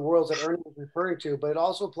apply to the worlds that Ernie was referring to, but it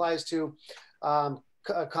also applies to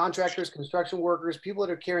contractors, construction workers, people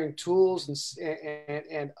that are carrying tools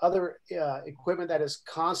and other equipment that is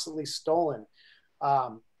constantly stolen.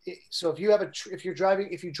 So if you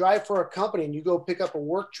drive for a company and you go pick up a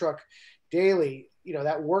work truck daily, you know,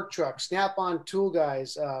 that work truck, Snap-on tool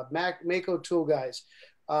guys, Mako tool guys,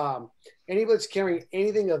 anybody that's carrying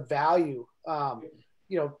anything of value,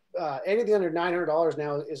 anything under $900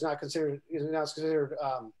 now is not considered.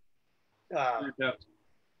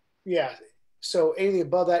 Yeah. So anything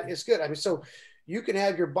above that is good. I mean, so you can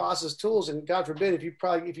have your boss's tools, and God forbid if you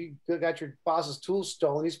got your boss's tools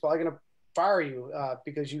stolen, he's probably going to fire you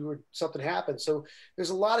because something happened. So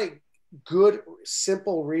there's a lot of good,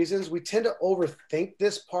 simple reasons. We tend to overthink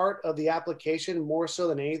this part of the application more so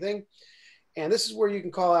than anything. And this is where you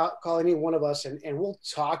can call any one of us and we'll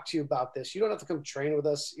talk to you about this. You don't have to come train with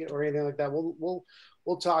us or anything like that.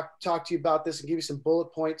 We'll talk to you about this and give you some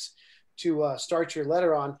bullet points to start your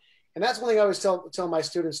letter on. And that's one thing I always tell my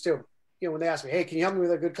students too. You know, when they ask me, hey, can you help me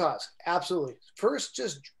with a good cause? Absolutely. First,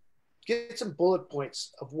 just get some bullet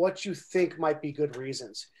points of what you think might be good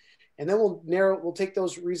reasons. And then we'll take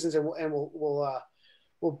those reasons and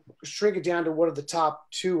we'll shrink it down to what are the top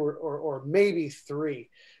two or maybe three.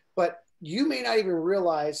 But you may not even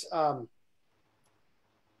realize,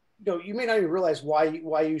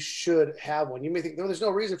 why you should have one. You may think, no, there's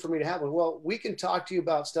no reason for me to have one. Well, we can talk to you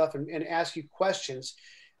about stuff and ask you questions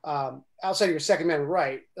outside of your Second Amendment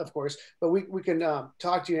right, of course. But we can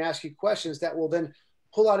talk to you and ask you questions that will then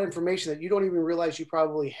pull out information that you don't even realize you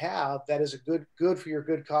probably have that is a good for your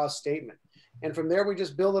good cause statement. And from there, we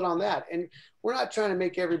just build it on that. And we're not trying to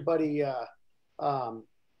make everybody,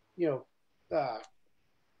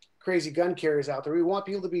 crazy gun carriers out there. We want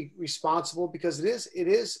people to be responsible because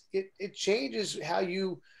it changes how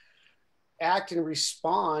you act and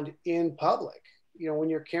respond in public. You know, when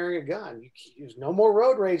you're carrying a gun, there's no more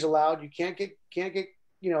road rage allowed. You can't get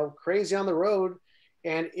crazy on the road.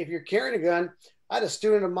 And if you're carrying a gun, I had a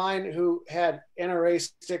student of mine who had NRA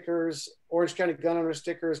stickers, Orange County gun owner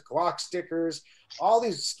stickers, Glock stickers, all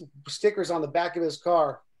these stickers on the back of his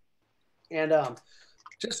car. And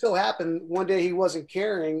just so happened one day he wasn't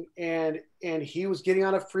carrying and he was getting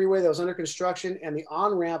on a freeway that was under construction, and the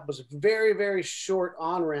on-ramp was a very, very short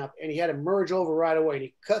on-ramp, and he had to merge over right away. And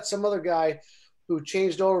he cut some other guy who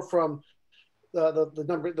changed over from the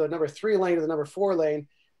number 3 lane to the number 4 lane,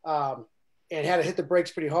 and had to hit the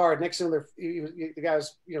brakes pretty hard. Next thing the guy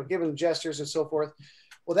was giving gestures and so forth.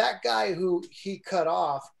 Well, that guy who he cut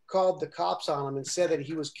off called the cops on him and said that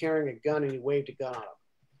he was carrying a gun and he waved a gun on him.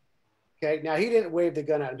 Okay, now he didn't wave the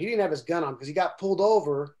gun at him. He didn't have his gun on because he got pulled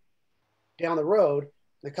over down the road.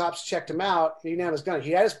 The cops checked him out. And he didn't have his gun.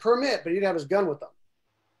 He had his permit, but he didn't have his gun with him.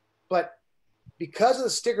 But because of the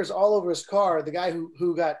stickers all over his car, the guy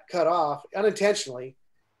who got cut off unintentionally,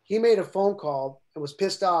 he made a phone call and was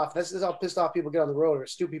pissed off. This is how pissed off people get on the road, or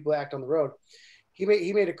stupid people act on the road. He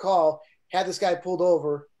made a call, had this guy pulled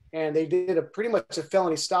over, and they did pretty much a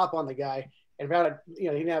felony stop on the guy and found out he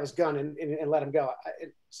didn't have his gun and let him go.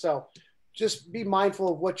 So just be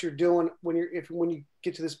mindful of what you're doing when you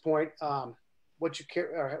get to this point. What you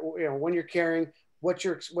care, when you're carrying, what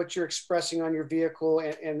you're expressing on your vehicle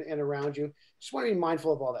and around you. Just want to be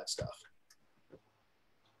mindful of all that stuff.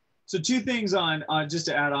 So 2 things on just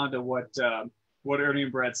to add on to what Ernie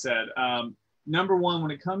and Brett said. Number one,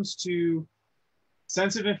 when it comes to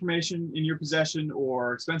sensitive information in your possession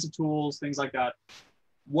or expensive tools, things like that,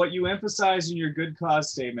 what you emphasize in your good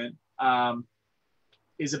cause statement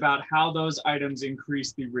is about how those items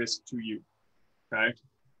increase the risk to you. Okay.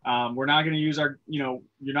 We're not going to use you're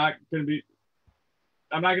not going to be,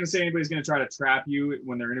 I'm not going to say anybody's going to try to trap you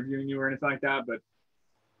when they're interviewing you or anything like that, but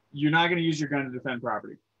you're not going to use your gun to defend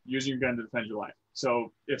property. You're using your gun to defend your life.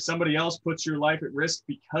 So if somebody else puts your life at risk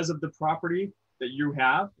because of the property that you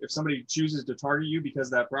have, if somebody chooses to target you because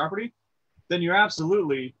of that property, then you're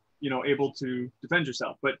absolutely, able to defend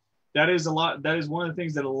yourself. But that is one of the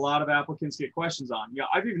things that a lot of applicants get questions on.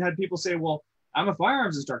 I've even had people say, well, I'm a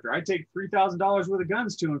firearms instructor. I take $3,000 worth of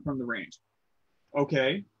guns to and from the range.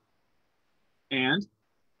 Okay. And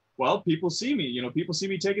well, people see me, people see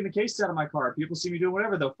me taking the cases out of my car. People see me doing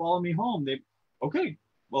whatever. They'll follow me home. Okay.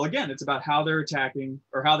 Well, again, it's about how they're attacking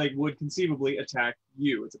or how they would conceivably attack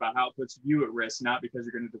you. It's about how it puts you at risk, not because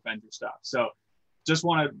you're going to defend your stuff. So just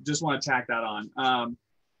want to tack that on.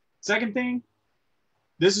 Second thing,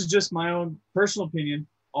 this is just my own personal opinion.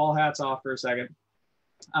 All hats off for a second.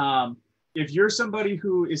 If you're somebody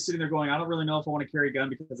who is sitting there going, I don't really know if I want to carry a gun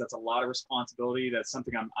because that's a lot of responsibility. That's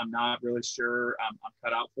something I'm not really sure I'm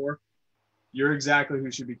cut out for. You're exactly who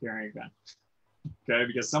should be carrying a gun. Okay,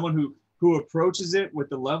 because someone who approaches it with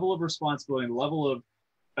the level of responsibility and level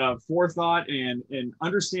of forethought and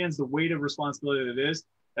understands the weight of responsibility that it is,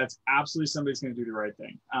 that's absolutely somebody's going to do the right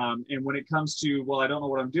thing. And when it comes to, well, I don't know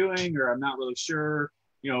what I'm doing, or I'm not really sure,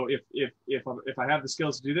 if I have the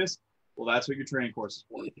skills to do this, well, that's what your training course is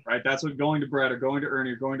for, right? That's what going to Brett or going to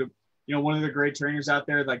Ernie or going to, one of the great trainers out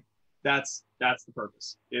there, like that's the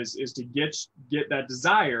purpose is to get that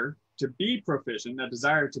desire to be proficient, that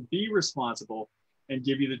desire to be responsible, and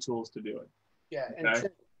give you the tools to do it. Yeah, okay? And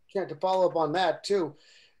Trent, to follow up on that too,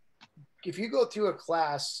 if you go through a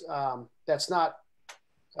class that's not,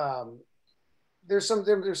 there's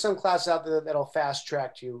some classes out there that'll fast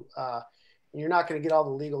track you, and you're not going to get all the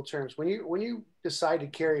legal terms. When you decide to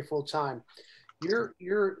carry full time,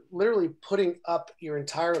 you're literally putting up your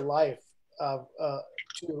entire life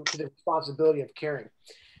to the responsibility of carrying.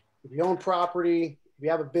 If you own property, if you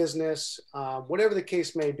have a business, whatever the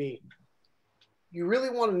case may be, you really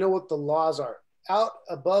want to know what the laws are out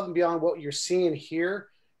above and beyond what you're seeing here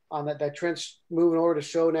on that Trent's moving over to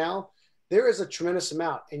show now. There is a tremendous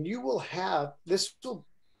amount, and you will have this will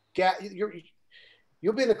get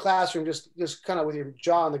you'll be in the classroom just kind of with your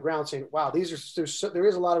jaw on the ground saying, wow, there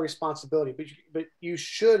is a lot of responsibility, but you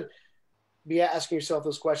should be asking yourself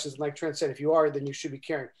those questions. And like Trent said, if you are, then you should be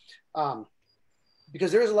caring,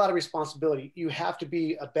 because there is a lot of responsibility. You have to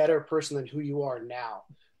be a better person than who you are now.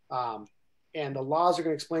 And the laws are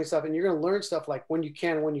going to explain stuff, and you're going to learn stuff like when you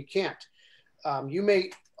can and when you can't. You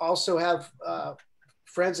may also have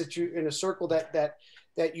friends that you in a circle that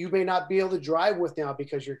you may not be able to drive with now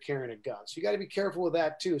because you're carrying a gun. So you got to be careful with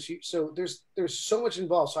that too. So there's so much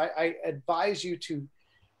involved. So I advise you to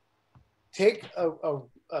take a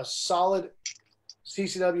solid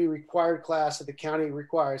CCW required class that the county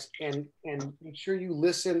requires, and make sure you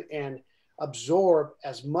listen and absorb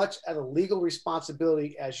as much of a legal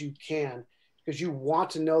responsibility as you can, because you want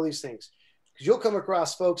to know these things. Because you'll come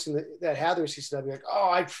across folks that have their CCW like, oh,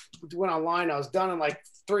 I went online, I was done in like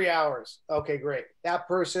 3 hours. Okay, great. That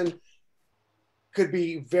person could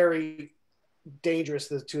be very dangerous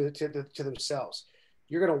to themselves.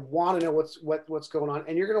 You're going to want to know what's going on,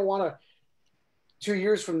 and you're going to want to 2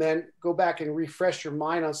 years from then go back and refresh your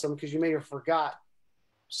mind on something, because you may have forgot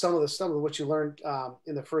some of what you learned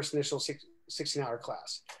in the first initial 16-hour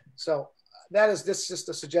class. So this is just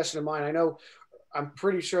a suggestion of mine. I know I'm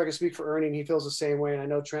pretty sure I can speak for Ernie, and he feels the same way, and I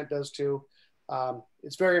know Trent does too.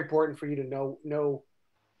 It's very important for you to know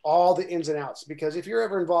all the ins and outs, because if you're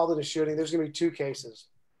ever involved in a shooting, there's going to be two cases: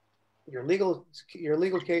 your legal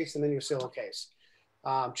case and then your civil case.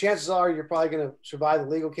 Chances are you're probably going to survive the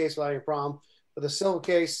legal case without any problem, but the civil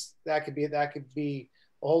case, that could be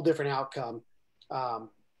a whole different outcome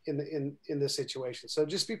in this situation. So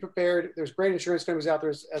just be prepared. There's great insurance companies out there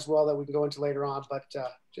as well that we can go into later on, but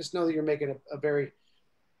just know that you're making a very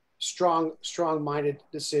strong-minded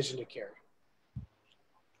decision to carry.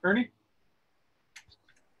 Ernie?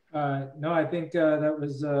 No, I think that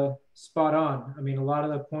was spot on. I mean, a lot of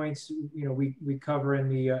the points, we cover in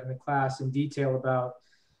the class in detail about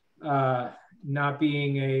not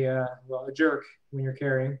being a jerk when you're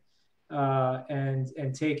carrying,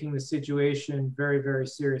 and taking the situation very, very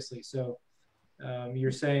seriously. So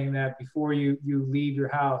you're saying that before you leave your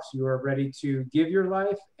house, you are ready to give your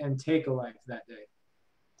life and take a life that day.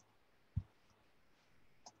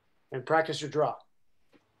 And practice your draw.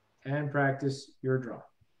 And practice your draw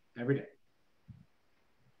every day.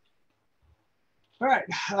 All right.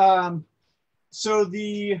 So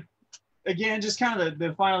again, just kind of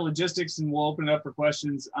the final logistics, and we'll open it up for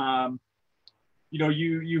questions.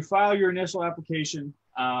 You file your initial application.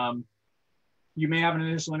 You may have an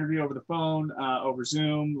initial interview over the phone, over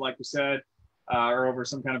Zoom, like we said. or over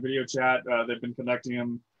some kind of video chat. They've been conducting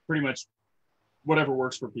them pretty much whatever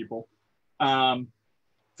works for people.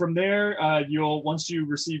 From there, once you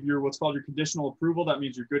receive your what's called your conditional approval, that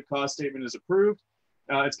means your good cause statement is approved.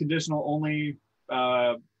 It's conditional only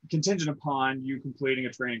contingent upon you completing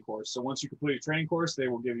a training course. So once you complete a training course, they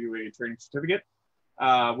will give you a training certificate,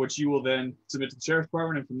 which you will then submit to the sheriff's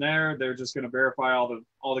department. And from there, they're just going to verify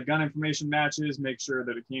all the gun information matches, make sure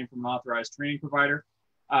that it came from an authorized training provider.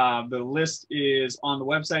 The list is on the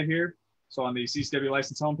website here. So on the CCW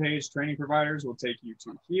license homepage, training providers will take you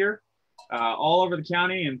to here. All over the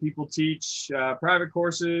county, and people teach private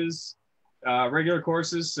courses, regular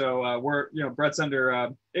courses. So Brett's under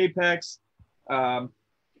Apex. Where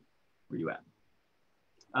you at?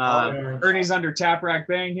 Ernie's under Tap Rack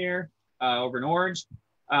Bang here, over in Orange.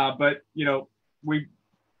 But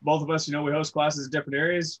both of us, we host classes in different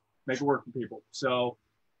areas, make it work for people. So,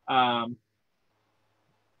 sorry,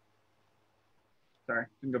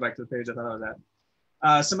 didn't go back to the page I thought I was at.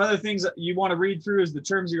 Some other things that you want to read through is the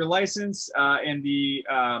terms of your license and the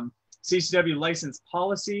CCW license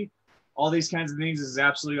policy. All these kinds of things is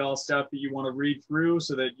absolutely all stuff that you want to read through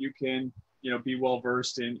so that you can, be well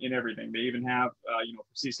versed in everything. They even have, for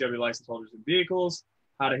CCW license holders in vehicles,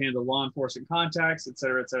 how to handle law enforcement contacts, et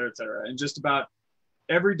cetera, et cetera, et cetera. And just about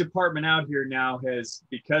every department out here now has,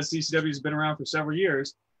 because CCW has been around for several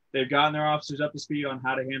years, they've gotten their officers up to speed on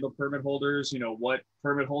how to handle permit holders, what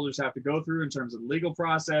permit holders have to go through in terms of the legal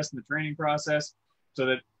process and the training process, so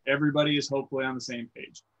that everybody is hopefully on the same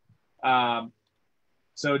page.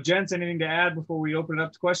 So, gents, anything to add before we open it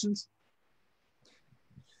up to questions?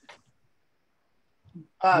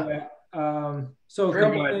 So a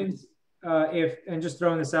couple things, and just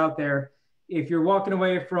throwing this out there, if you're walking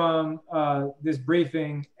away from this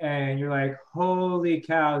briefing and you're like, holy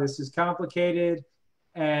cow, this is complicated,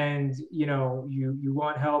 and you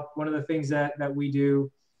want help, one of the things that we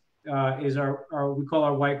do is our we call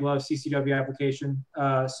our white glove CCW application.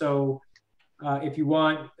 So if you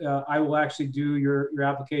want, I will actually do your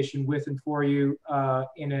application with and for you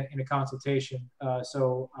in a consultation.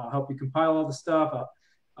 So I'll help you compile all the stuff.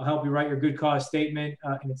 I'll help you write your good cause statement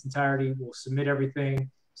in its entirety. We'll submit everything,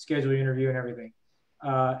 schedule your interview and everything.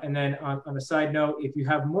 And then on a side note, if you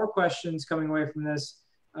have more questions coming away from this,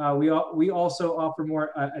 we also offer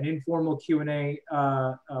an informal Q&A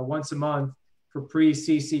once a month for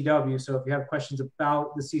pre-CCW. So if you have questions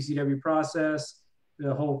about the CCW process,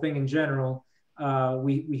 the whole thing in general,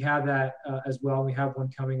 we have that as well. We have one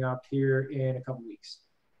coming up here in a couple weeks.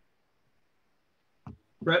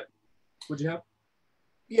 Brett, what'd you have?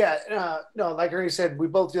 Yeah, no, like Ernie said, we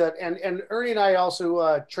both do that. And Ernie and I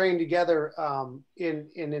also train together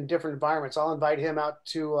in different environments. I'll invite him out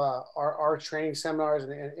to our training seminars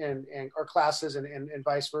and our classes and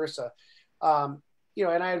vice versa. And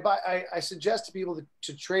I suggest to people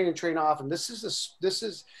to train and train often. This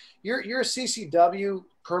is your CCW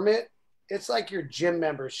permit. It's like your gym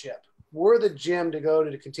membership. We're the gym to go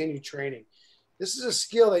to continue training. This is a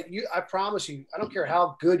skill that I promise you, I don't care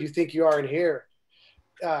how good you think you are in here.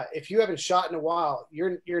 If you haven't shot in a while,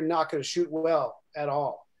 you're not going to shoot well at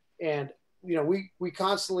all. And we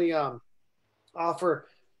constantly offer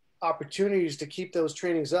opportunities to keep those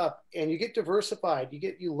trainings up, and you get diversified.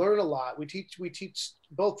 You learn a lot. We teach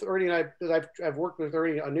both Ernie and I, because I've worked with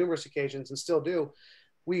Ernie on numerous occasions and still do.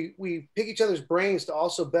 We pick each other's brains to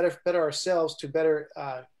also better ourselves, to better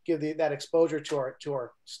give that exposure to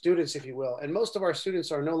our students, if you will. And most of our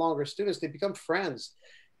students are no longer students; they become friends.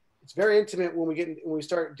 It's very intimate when we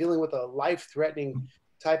start dealing with a life-threatening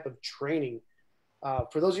type of training.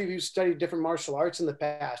 For those of you who studied different martial arts in the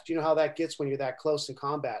past, you know how that gets when you're that close in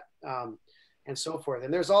combat, and so forth.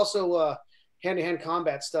 And there's also hand-to-hand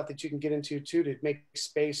combat stuff that you can get into too, to make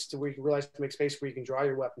space, to where you can realize to make space where you can draw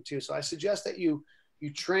your weapon too. So I suggest that you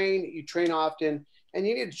train often, and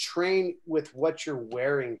you need to train with what you're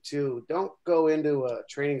wearing too. Don't go into a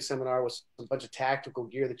training seminar with a bunch of tactical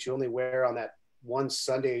gear that you only wear on that one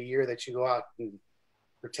Sunday a year that you go out and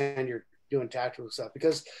pretend you're doing tactical stuff,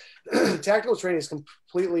 because tactical training is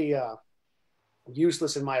completely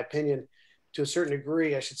useless, in my opinion, to a certain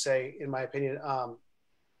degree, I should say, in my opinion,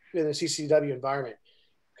 in the CCW environment,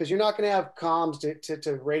 because you're not going to have comms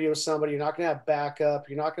to radio somebody. You're not going to have backup.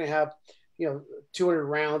 You're not going to have 200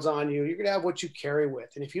 rounds on you. You're going to have what you carry with.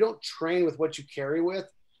 And if you don't train with what you carry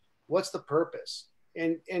with, what's the purpose?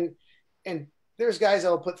 And there's guys that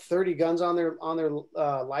will put 30 guns on their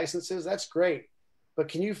licenses. That's great. But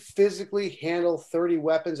can you physically handle 30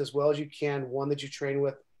 weapons as well as you can one that you train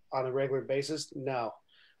with on a regular basis? No.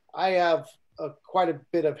 I have quite a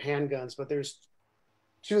bit of handguns, but there's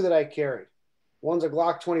two that I carry. One's a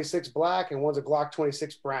Glock 26 black and one's a Glock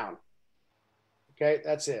 26 brown. Okay,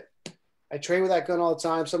 that's it. I train with that gun all the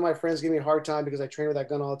time. Some of my friends give me a hard time because I train with that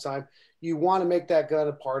gun all the time. You want to make that gun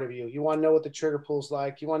a part of you. You want to know what the trigger pull's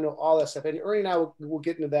like. You want to know all that stuff. And Ernie and I will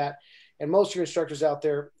get into that. And most of your instructors out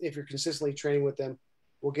there, if you're consistently training with them,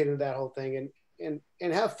 will get into that whole thing and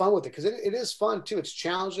have fun with it, because it is fun too. It's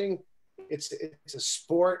challenging. It's a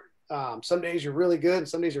sport. Some days you're really good and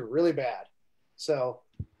some days you're really bad. So,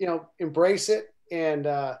 embrace it, and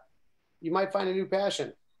you might find a new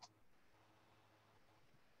passion.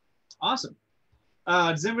 Awesome.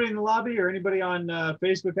 Does anybody in the lobby or anybody on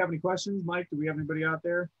Facebook have any questions? Mike, do we have anybody out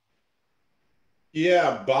there?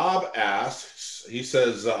 Yeah, Bob asks, he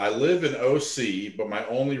says, I live in OC, but my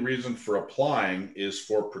only reason for applying is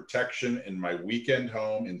for protection in my weekend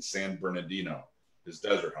home in San Bernardino, his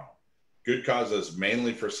desert home. Good causes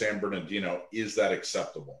mainly for San Bernardino. Is that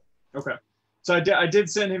acceptable? Okay. So I did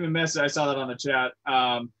send him a message. I saw that on the chat.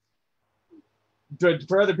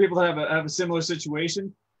 For other people that have a similar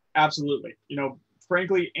situation, absolutely.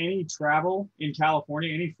 Frankly, any travel in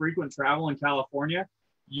California, any frequent travel in California,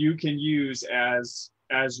 you can use as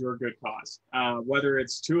your good cause, whether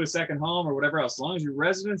it's to a second home or whatever else. As long as your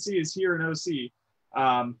residency is here in OC,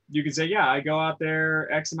 you can say, yeah, I go out there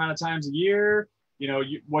X amount of times a year.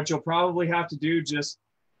 What you'll probably have to do, just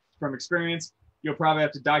from experience, you'll probably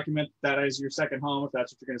have to document that as your second home, if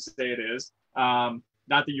that's what you're going to say it is.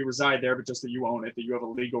 Not that you reside there, but just that you own it, that you have a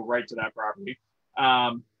legal right to that property.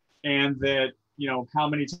 And that, how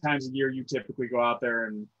many times a year you typically go out there,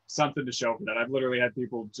 and something to show for that. I've literally had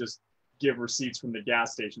people just give receipts from the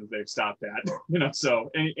gas stations they've stopped at,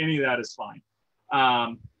 so any of that is fine.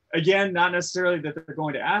 Again, not necessarily that they're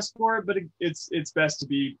going to ask for it, but it's best to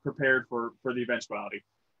be prepared for the eventuality.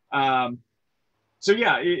 So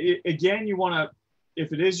yeah, again, you want to,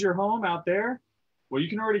 if it is your home out there, well, you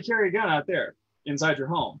can already carry a gun out there inside your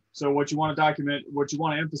home. So what you want to document, what you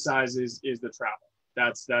want to emphasize is the travel.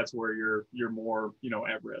 That's where you're more,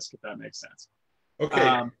 at risk, if that makes sense.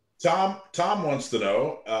 Okay. Tom wants to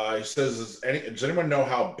know, he says, does anyone know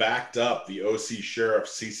how backed up the OC Sheriff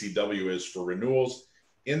CCW is for renewals?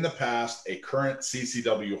 In the past, a current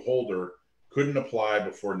CCW holder couldn't apply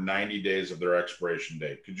before 90 days of their expiration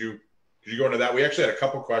date. Could you go into that? We actually had a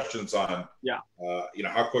couple questions on,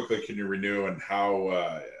 how quickly can you renew, and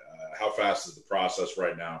how fast is the process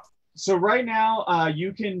right now? So right now,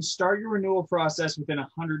 you can start your renewal process within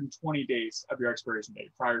 120 days of your expiration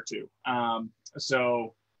date prior to.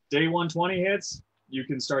 So day 120 hits, you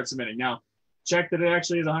can start submitting. Now, check that it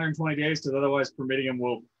actually is 120 days, because otherwise permitting them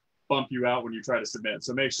will bump you out when you try to submit.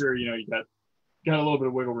 So make sure, you got a little bit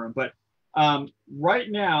of wiggle room. But right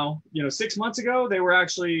now, 6 months ago, they were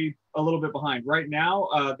actually a little bit behind. Right now,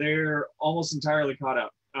 they're almost entirely caught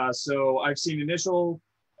up. So I've seen initial,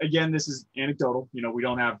 again, this is anecdotal, we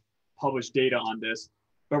don't have published data on this,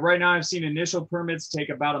 but right now I've seen initial permits take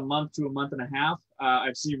about a month to a month and a half.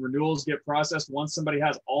 I've seen renewals get processed once somebody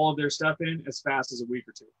has all of their stuff in as fast as a week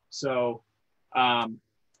or two. So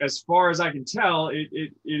as far as I can tell,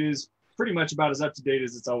 it is pretty much about as up to date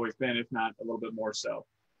as it's always been, if not a little bit more so.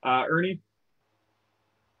 Ernie,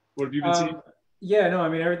 what have you been seeing? Yeah, no, I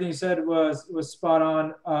mean, everything you said was spot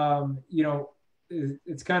on.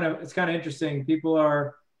 It's kind of interesting. People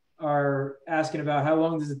are asking about how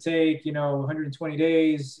long does it take, 120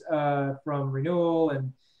 days from renewal,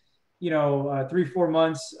 and 3-4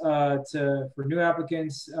 months for new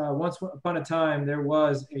applicants. Once upon a time, there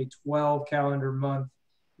was a 12 calendar month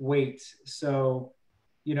wait. So,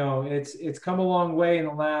 it's come a long way in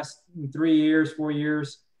the last 3 years, 4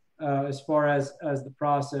 years, as far as the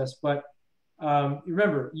process. But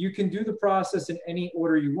remember, you can do the process in any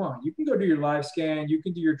order you want. You can go do your live scan, you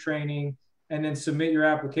can do your training, and then submit your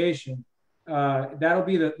application. That'll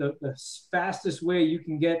be the fastest way you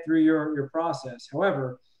can get through your process.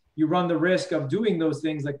 However, you run the risk of doing those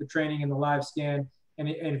things like the training and the live scan, and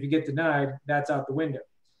if you get denied, that's out the window.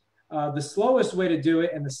 The slowest way to do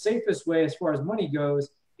it, and the safest way as far as money goes,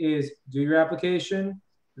 is do your application,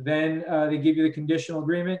 then they give you the conditional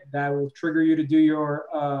agreement that will trigger you to do your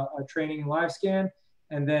training and live scan,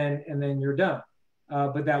 and then you're done.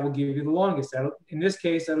 But that will give you the longest. In this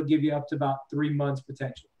case, that'll give you up to about 3 months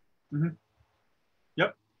potential. Mm-hmm.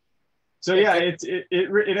 Yep. So yeah,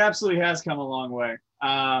 it absolutely has come a long way.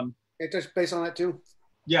 It touch base on that too.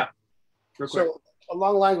 Yeah. Real quick. So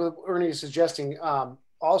along the line with what Ernie is suggesting,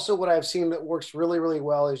 also what I've seen that works really, really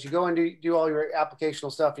well is you go and do all your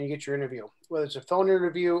applicational stuff and you get your interview, whether it's a phone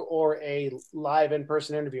interview or a live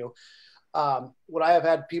in-person interview. What I have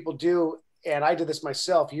had people do, and I did this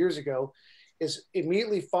myself years ago, is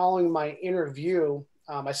immediately following my interview,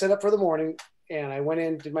 I set up for the morning and I went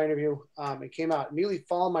in, did my interview, and came out. Immediately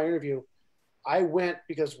following my interview, I went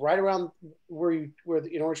because right around in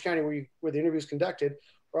Orange County where the interview is conducted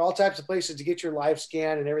are all types of places to get your live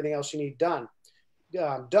scan and everything else you need done.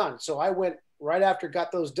 So I went right after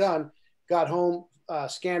got those done, got home,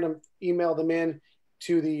 scanned them, emailed them in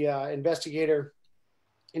to the investigator,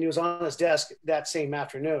 and he was on his desk that same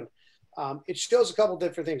afternoon. It shows a couple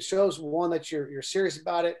different things. It shows one that you're serious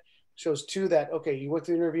about it. Shows two that okay, you went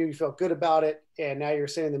through the interview, you felt good about it, and now you're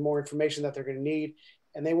sending them more information that they're going to need,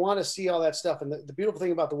 and they want to see all that stuff. And the beautiful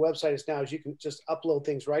thing about the website is now is you can just upload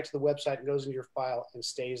things right to the website and goes into your file and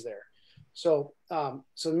stays there. So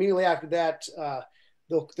immediately after that,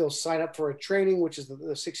 they'll sign up for a training, which is the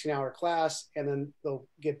 16-hour class, and then they'll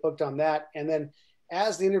get booked on that. And then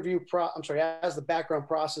as the background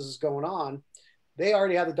process is going on, they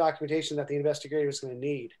already have the documentation that the investigator is going to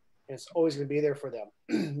need. And it's always going to be there for them.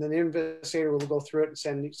 Then the investigator will go through it and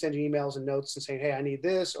send you emails and notes and saying, hey, I need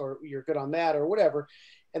this, or you're good on that, or whatever.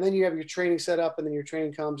 And then you have your training set up, and then your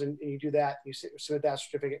training comes and you do that, and you submit that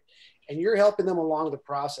certificate, and you're helping them along the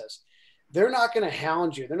process. They're not going to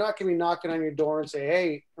hound you. They're not going to be knocking on your door and say,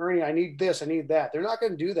 hey, Ernie, I need this, I need that. They're not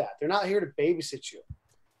going to do that. They're not here to babysit you.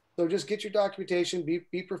 So just get your documentation,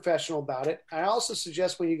 be professional about it. I also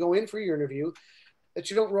suggest when you go in for your interview that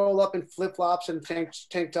you don't roll up in flip-flops and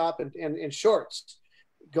tank top and shorts.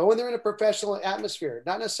 Go in there in a professional atmosphere,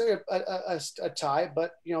 not necessarily a tie,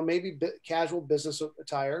 but maybe casual business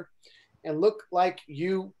attire, and look like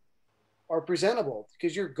you are presentable,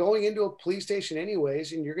 because you're going into a police station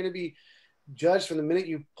anyways, and you're going to be judged from the minute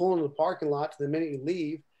you pull into the parking lot to the minute you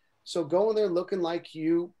leave. So go in there looking like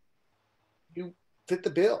you fit the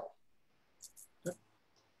bill.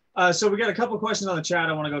 So we got a couple of questions on the chat.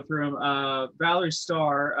 I want to go through them. Valerie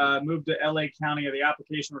Starr moved to LA County. Are the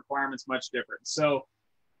application requirements much different? So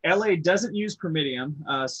LA doesn't use Permidium.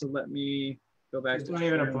 So let me go back. Just don't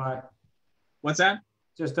even apply. What's that?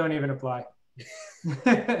 Just don't even apply.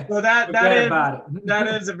 So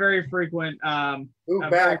that is a very frequent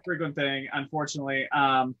very frequent thing, unfortunately.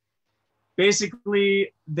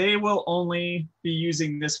 Basically, they will only be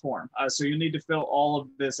using this form. So you need to fill all of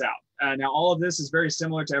this out. Now, all of this is very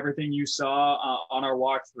similar to everything you saw on our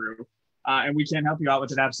walkthrough, and we can help you out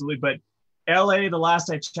with it, absolutely. But LA, the last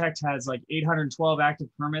I checked, has like 812 active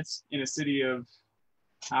permits in a city of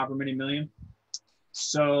however many million.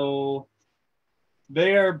 So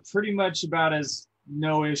they are pretty much about as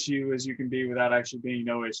no issue as you can be without actually being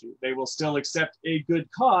no issue. They will still accept a good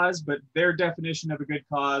cause, but their definition of a good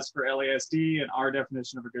cause for LASD and our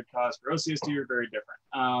definition of a good cause for OCSD are very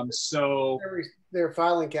different. So their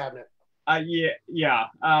filing cabinet.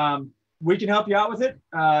 We can help you out with it,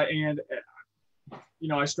 and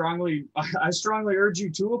I strongly urge you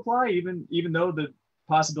to apply, even though the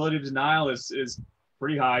possibility of denial is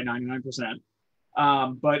pretty high, 99%.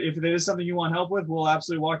 But if it is something you want help with, we'll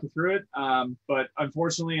absolutely walk you through it. But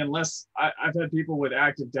unfortunately, unless I've had people with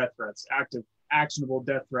active actionable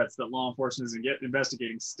death threats that law enforcement isn't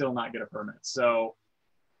investigating still not get a permit. So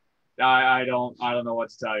I don't know what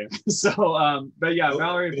to tell you. So, but yeah,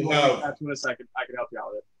 Valerie, if you want to catch us, I could help you out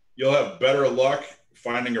with it. You'll have better luck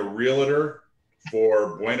finding a realtor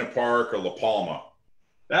for Buena Park or La Palma.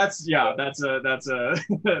 That's a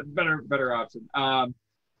better option.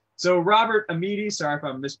 So Robert Amidi, sorry if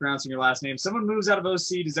I'm mispronouncing your last name. Someone moves out of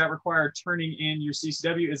OC, does that require turning in your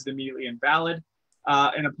CCW? Is it immediately invalid?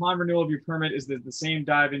 And upon renewal of your permit, is the same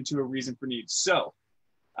dive into a reason for need? So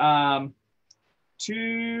 2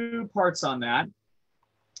 parts on that.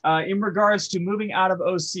 In regards to moving out of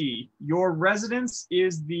OC, your residence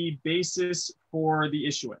is the basis for the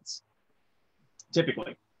issuance,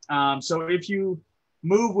 typically. So if you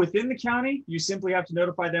move within the county, you simply have to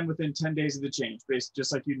notify them within 10 days of the change,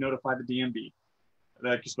 just like you notify the DMV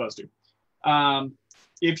that you're supposed to.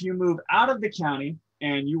 If you move out of the county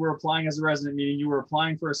and you were applying as a resident, meaning you were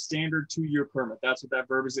applying for a standard 2-year permit, that's what that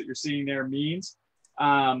verbiage that you're seeing there means.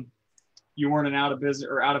 You weren't an out of business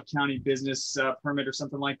or out of county business permit or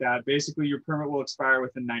something like that. Basically, your permit will expire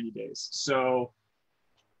within 90 days. So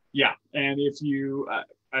yeah, and if you,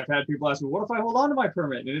 I've had people ask me, what if I hold on to my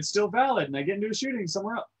permit and it's still valid and I get into a shooting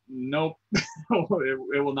somewhere else? Nope,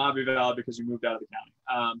 it will not be valid because you moved out of the county.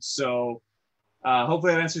 So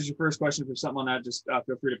hopefully that answers your first question. If there's something on that, just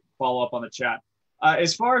feel free to follow up on the chat.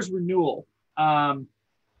 As far as renewal,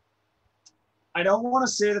 I don't want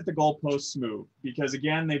to say that the goalposts move because,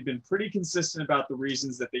 again, they've been pretty consistent about the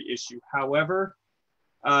reasons that they issue. However,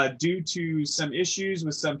 due to some issues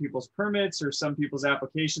with some people's permits or some people's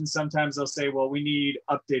applications, sometimes they'll say, well, we need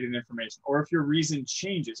updated information. Or if your reason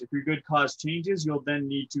changes, if your good cause changes, you'll then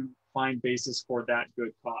need to find basis for that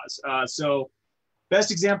good cause. So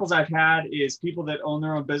best examples I've had is people that own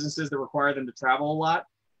their own businesses that require them to travel a lot.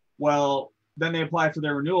 Well, then they apply for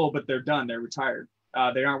their renewal, but they're done. They're retired.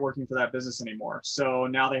 They aren't working for that business anymore. So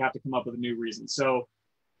now they have to come up with a new reason. So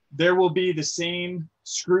there will be the same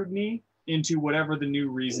scrutiny into whatever the new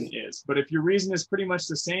reason is. But if your reason is pretty much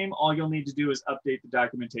the same, all you'll need to do is update the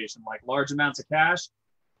documentation. Like large amounts of cash,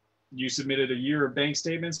 you submitted a year of bank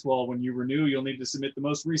statements. Well, when you renew, you'll need to submit the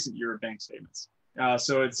most recent year of bank statements.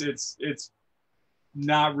 So it's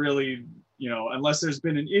not really, unless there's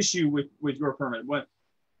been an issue with your permit. What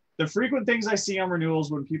the frequent things I see on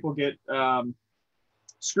renewals when people get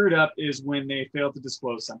screwed up is when they fail to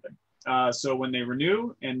disclose something. So when they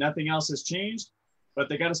renew and nothing else has changed, but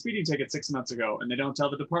they got a speeding ticket 6 months ago and they don't tell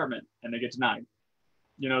the department and they get denied.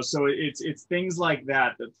 So it's things like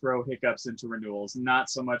that throw hiccups into renewals, not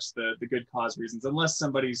so much the good cause reasons, unless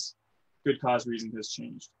somebody's good cause reason has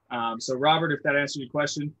changed. So Robert, if that answered your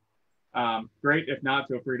question, great. If not,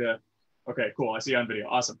 feel free to, okay, cool. I see you on video.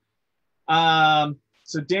 Awesome.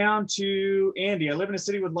 So down to Andy. I live in a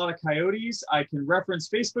city with a lot of coyotes. I can reference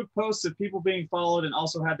Facebook posts of people being followed and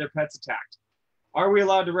also had their pets attacked. Are we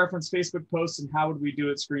allowed to reference Facebook posts, and how would we do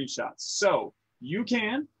it? Screenshots. So you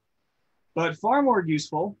can, but far more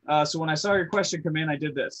useful. So when I saw your question come in, I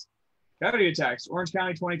did this. Coyote attacks, Orange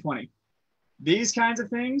County 2020. These kinds of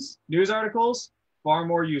things, news articles, far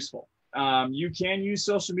more useful. You can use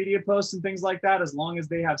social media posts and things like that as long as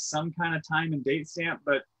they have some kind of time and date stamp,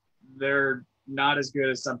 but they're not as good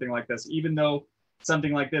as something like this, even though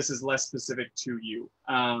something like this is less specific to you.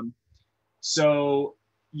 So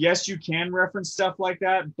yes, you can reference stuff like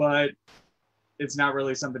that, but it's not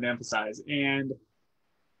really something to emphasize. And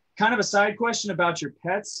kind of a side question about your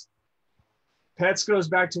pets. Pets goes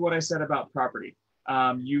back to what I said about property.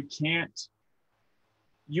 You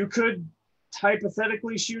could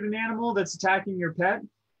hypothetically shoot an animal that's attacking your pet.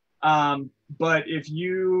 But if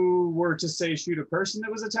you were to say shoot a person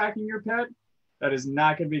that was attacking your pet, that is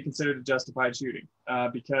not going to be considered a justified shooting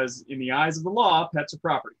because in the eyes of the law, pets are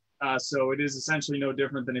property. So it is essentially no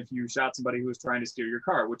different than if you shot somebody who was trying to steal your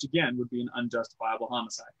car, which again would be an unjustifiable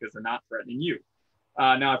homicide because they're not threatening you.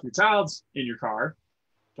 Now, if your child's in your car,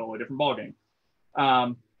 totally different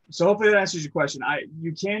ballgame. So hopefully that answers your question.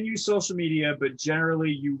 You can use social media, but generally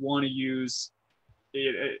you want to use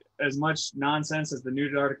it, as much nonsense as the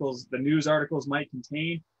news articles might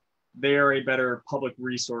contain. They are a better public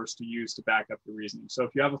resource to use to back up the reasoning. So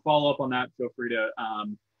if you have a follow-up on that, feel free to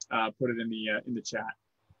put it in the chat.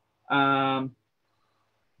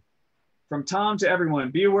 From Tom to everyone,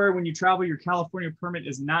 be aware when you travel, your California permit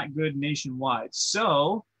is not good nationwide.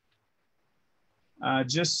 So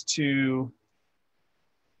just to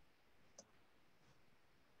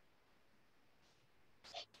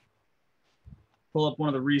pull up one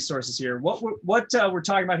of the resources here. What we're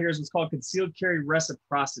talking about here is what's called concealed carry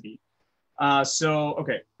reciprocity.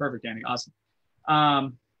 Okay, perfect, Andy,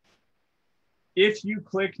 awesome. If you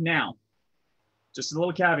click now, just a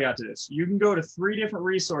little caveat to this, you can go to 3 different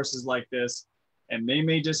resources like this, and they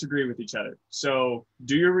may disagree with each other. So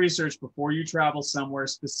do your research before you travel somewhere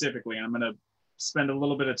specifically. And I'm going to spend a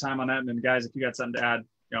little bit of time on that. And then guys, if you got something to add,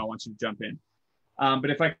 I want you to jump in. But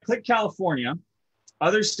if I click California,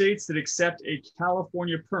 other states that accept a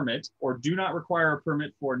California permit or do not require a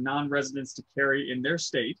permit for non-residents to carry in their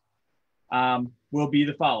state will be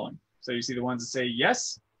the following. So you see the ones that say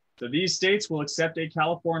yes. So these states will accept a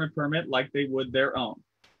California permit like they would their own.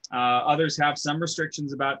 Others have some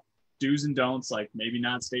restrictions about do's and don'ts, like maybe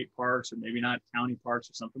not state parks or maybe not county parks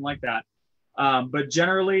or something like that. But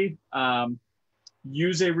generally,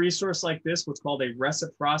 use a resource like this, what's called a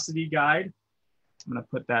reciprocity guide. I'm going to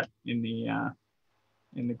put that in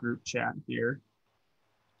the group chat here.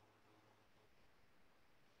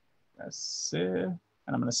 And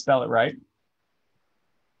I'm going to spell it right.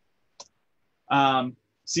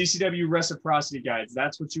 CCW reciprocity guides.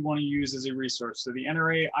 That's what you want to use as a resource. So the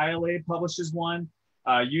NRA ILA publishes one.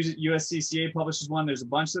 USCCA publishes one. There's a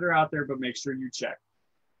bunch that are out there, but make sure you check.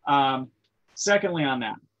 Secondly on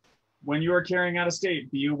that, when you are carrying out of state,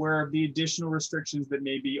 be aware of the additional restrictions that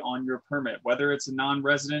may be on your permit, whether it's a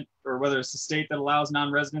non-resident or whether it's a state that allows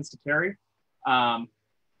non-residents to carry.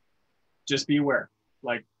 Just be aware.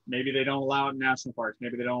 Like maybe they don't allow it in national parks.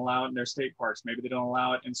 Maybe they don't allow it in their state parks. Maybe they don't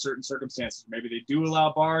allow it in certain circumstances. Maybe they do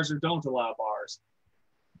allow bars or don't allow bars.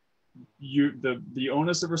 The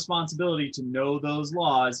onus of responsibility to know those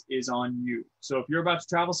laws is on you. So if you're about to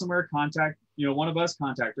travel somewhere, contact one of us,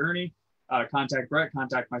 contact Ernie, contact Brett,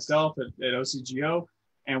 contact myself at OCGO,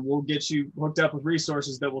 and we'll get you hooked up with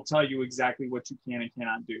resources that will tell you exactly what you can and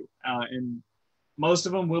cannot do. And most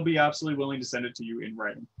of them will be absolutely willing to send it to you in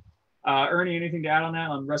writing. Ernie, anything to add on that,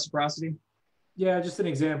 on reciprocity? Yeah, just an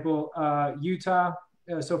example. Utah,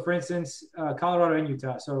 so for instance, Colorado and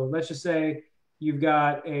Utah. So let's just say you've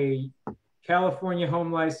got a California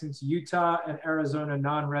home license, Utah and Arizona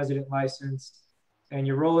non-resident license, and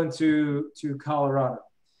you roll into Colorado.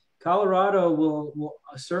 Colorado will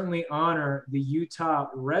certainly honor the Utah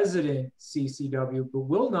resident CCW, but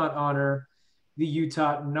will not honor the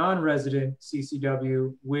Utah non-resident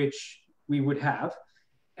CCW, which we would have.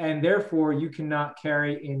 And therefore, you cannot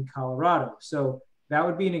carry in Colorado. So that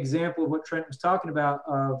would be an example of what Trent was talking about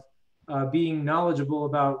of being knowledgeable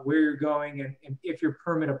about where you're going and if your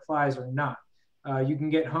permit applies or not. You can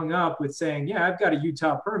get hung up with saying, yeah, I've got a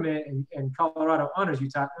Utah permit and Colorado honors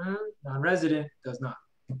Utah. Non-resident does not.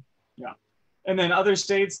 Yeah. And then other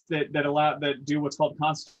states that do what's called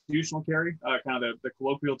constitutional carry, kind of the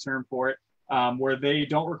colloquial term for it, where they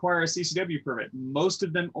don't require a CCW permit. Most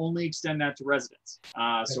of them only extend that to residents.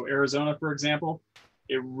 So Arizona, for example,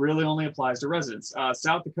 it really only applies to residents.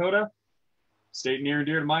 South Dakota, state near and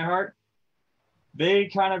dear to my heart, they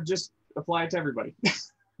kind of just apply it to everybody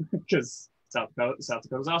because South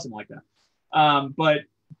Dakota's awesome like that. But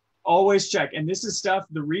always check. And this is stuff,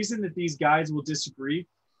 the reason that these guides will disagree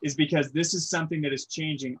is because this is something that is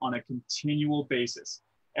changing on a continual basis.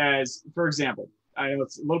 As, for example, I know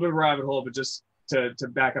it's a little bit of a rabbit hole, but just to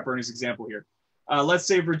back up Ernie's example here. Let's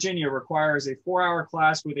say Virginia requires a 4-hour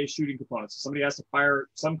class with a shooting component. So somebody has to fire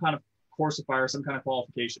some kind of course of fire, some kind of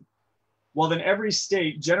qualification. Well, then every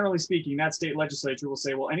state, generally speaking, that state legislature will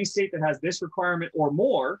say, well, any state that has this requirement or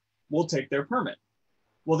more will take their permit.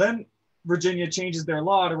 Well, then Virginia changes their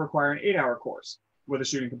law to require an 8-hour course with a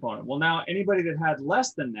shooting component. Well, now anybody that had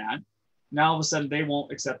less than that, now all of a sudden they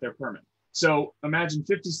won't accept their permit. So imagine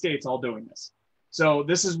 50 states all doing this. So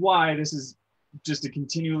this is why this is just a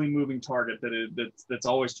continually moving target that's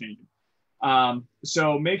always changing.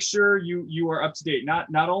 So make sure you are up to date,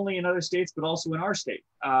 not only in other states, but also in our state.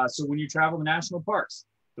 So when you travel to national parks,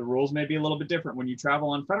 the rules may be a little bit different. When you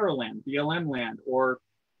travel on federal land, BLM land, or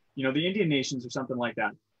the Indian nations or something like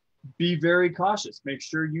that, be very cautious. Make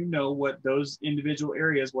sure you know what those individual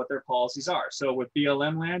areas, what their policies are. So with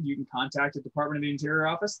BLM land, you can contact the Department of the Interior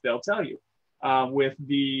office. They'll tell you. With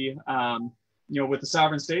the with the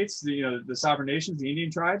sovereign states, the sovereign nations, the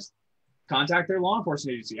Indian tribes, contact their law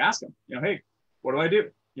enforcement agency. Ask them, hey, what do I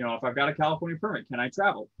do? If I've got a California permit, can I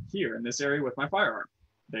travel here in this area with my firearm?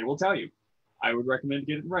 They will tell you. I would recommend to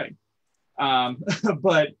get it in writing.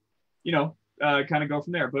 But kind of go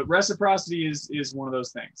from there. But reciprocity is one of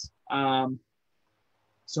those things.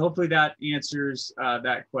 So hopefully that answers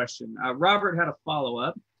that question. Robert had a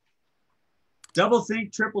follow-up. Double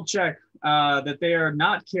think, triple check that they are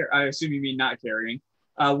not I assume you mean not carrying.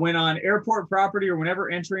 When on airport property or whenever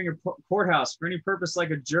entering a courthouse for any purpose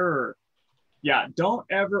like a juror. Yeah, don't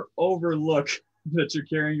ever overlook that you're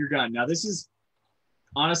carrying your gun. Now this is,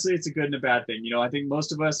 honestly, it's a good and a bad thing. I think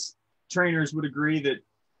most of us trainers would agree that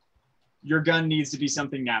your gun needs to be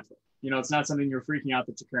something natural. It's not something you're freaking out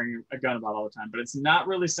that you're carrying a gun about all the time, but it's not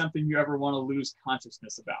really something you ever want to lose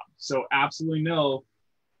consciousness about. So absolutely know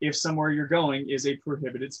if somewhere you're going is a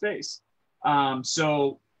prohibited space.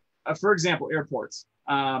 For example, airports.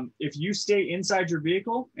 If you stay inside your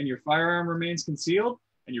vehicle and your firearm remains concealed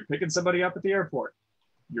and you're picking somebody up at the airport,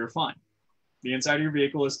 you're fine. The inside of your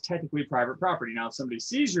vehicle is technically private property. Now, if somebody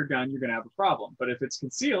sees your gun, you're going to have a problem. But if it's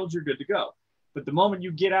concealed, you're good to go. But the moment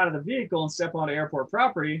you get out of the vehicle and step onto airport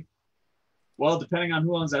property, well, depending on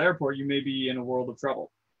who owns that airport, you may be in a world of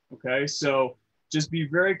trouble. Okay, so just be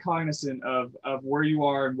very cognizant of where you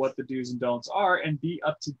are and what the do's and don'ts are, and be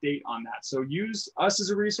up to date on that. So use us as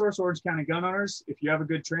a resource, Orange County gun owners. If you have a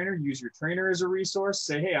good trainer, use your trainer as a resource.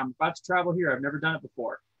 Say, hey, I'm about to travel here. I've never done it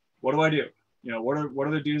before. What do I do? What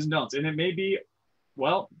are the do's and don'ts? And it may be,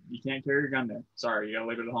 well, you can't carry your gun there. Sorry, you gotta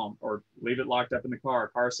leave it at home or leave it locked up in the car.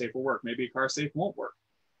 Car safe will work. Maybe a car safe won't work.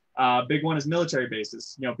 Big one is military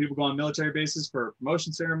bases. People go on military bases for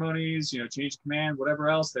promotion ceremonies, change of command, whatever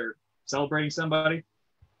else. They're celebrating somebody.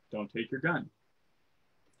 Don't take your gun.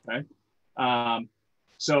 Okay.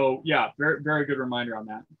 So yeah, very, very good reminder on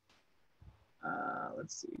that.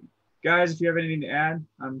 Let's see, guys, if you have anything to add.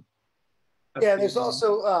 Yeah, there's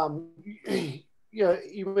also,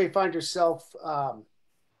 you may find yourself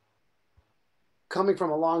coming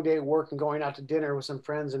from a long day at work and going out to dinner with some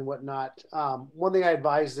friends and whatnot. One thing I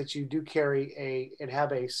advise is that you do carry and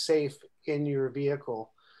have a safe in your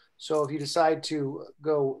vehicle. So if you decide to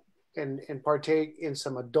go and partake in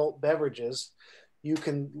some adult beverages, you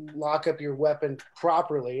can lock up your weapon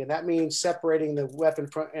properly, and that means separating the weapon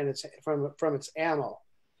from its ammo.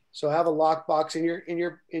 So have a lockbox in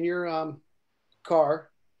your car,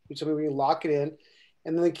 so when you lock it in,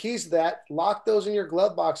 and then the keys to that, lock those in your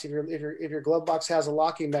glove box if your glove box has a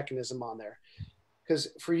locking mechanism on there, because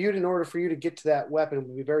in order for you to get to that weapon, it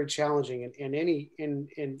would be very challenging, and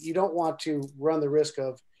you don't want to run the risk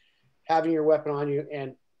of having your weapon on you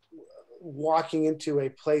and walking into a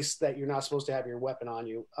place that you're not supposed to have your weapon on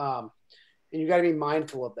you. And you got to be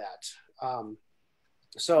mindful of that.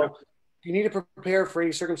 So you need to prepare for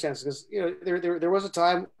any circumstances, because there was a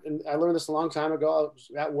time, and I learned this a long time ago. I was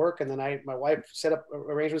at work, and then my wife set up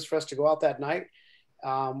arrangements for us to go out that night,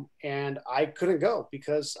 and I couldn't go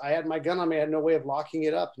because I had my gun on me. I had no way of locking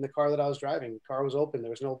it up in the car that I was driving. The car was open.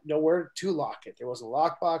 There was nowhere to lock it. There wasn't a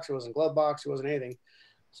lock box. There wasn't a glove box. There wasn't anything.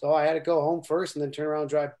 So I had to go home first and then turn around and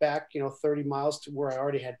drive back, 30 miles to where I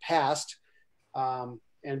already had passed,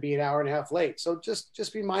 and be an hour and a half late. So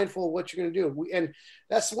just be mindful of what you're going to do. And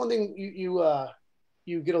that's one thing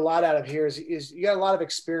you get a lot out of here is you got a lot of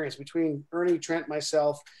experience between Ernie, Trent,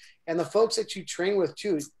 myself, and the folks that you train with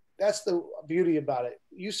too. That's the beauty about it.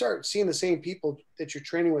 You start seeing the same people that you're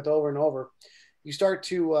training with over and over. You start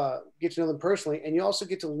to get to know them personally, and you also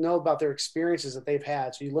get to know about their experiences that they've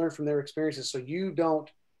had. So you learn from their experiences, so you don't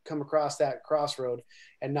come across that crossroad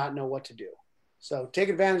and not know what to do. So take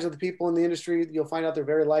advantage of the people in the industry. You'll find out they're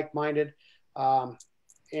very like-minded,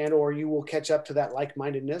 and or you will catch up to that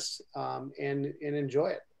like-mindedness, and enjoy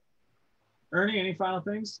it. Ernie, any final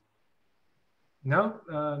things? No,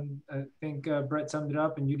 I think Brett summed it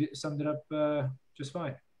up, and you summed it up just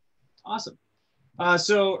fine. Awesome.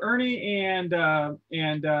 So Ernie and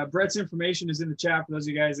Brett's information is in the chat for those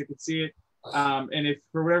of you guys that can see it. And if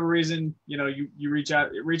for whatever reason, you reach out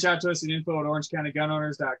to us at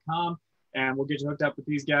info@orangecountygunowners.com, and we'll get you hooked up with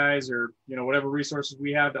these guys, or, whatever resources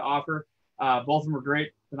we have to offer. Both of them are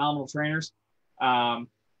great, phenomenal trainers.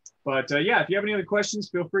 But if you have any other questions,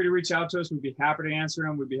 feel free to reach out to us. We'd be happy to answer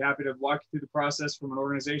them. We'd be happy to walk you through the process from an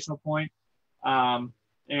organizational point,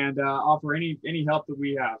 and offer any help that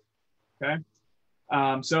we have. Okay.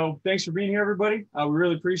 So thanks for being here, everybody. We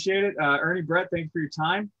really appreciate it. Ernie, Brett, thanks for your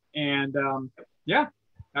time. And have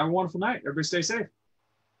a wonderful night. Everybody stay safe.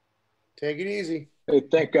 Take it easy. Hey,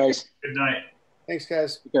 thanks, guys. Good night. Thanks,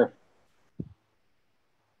 guys. Take care.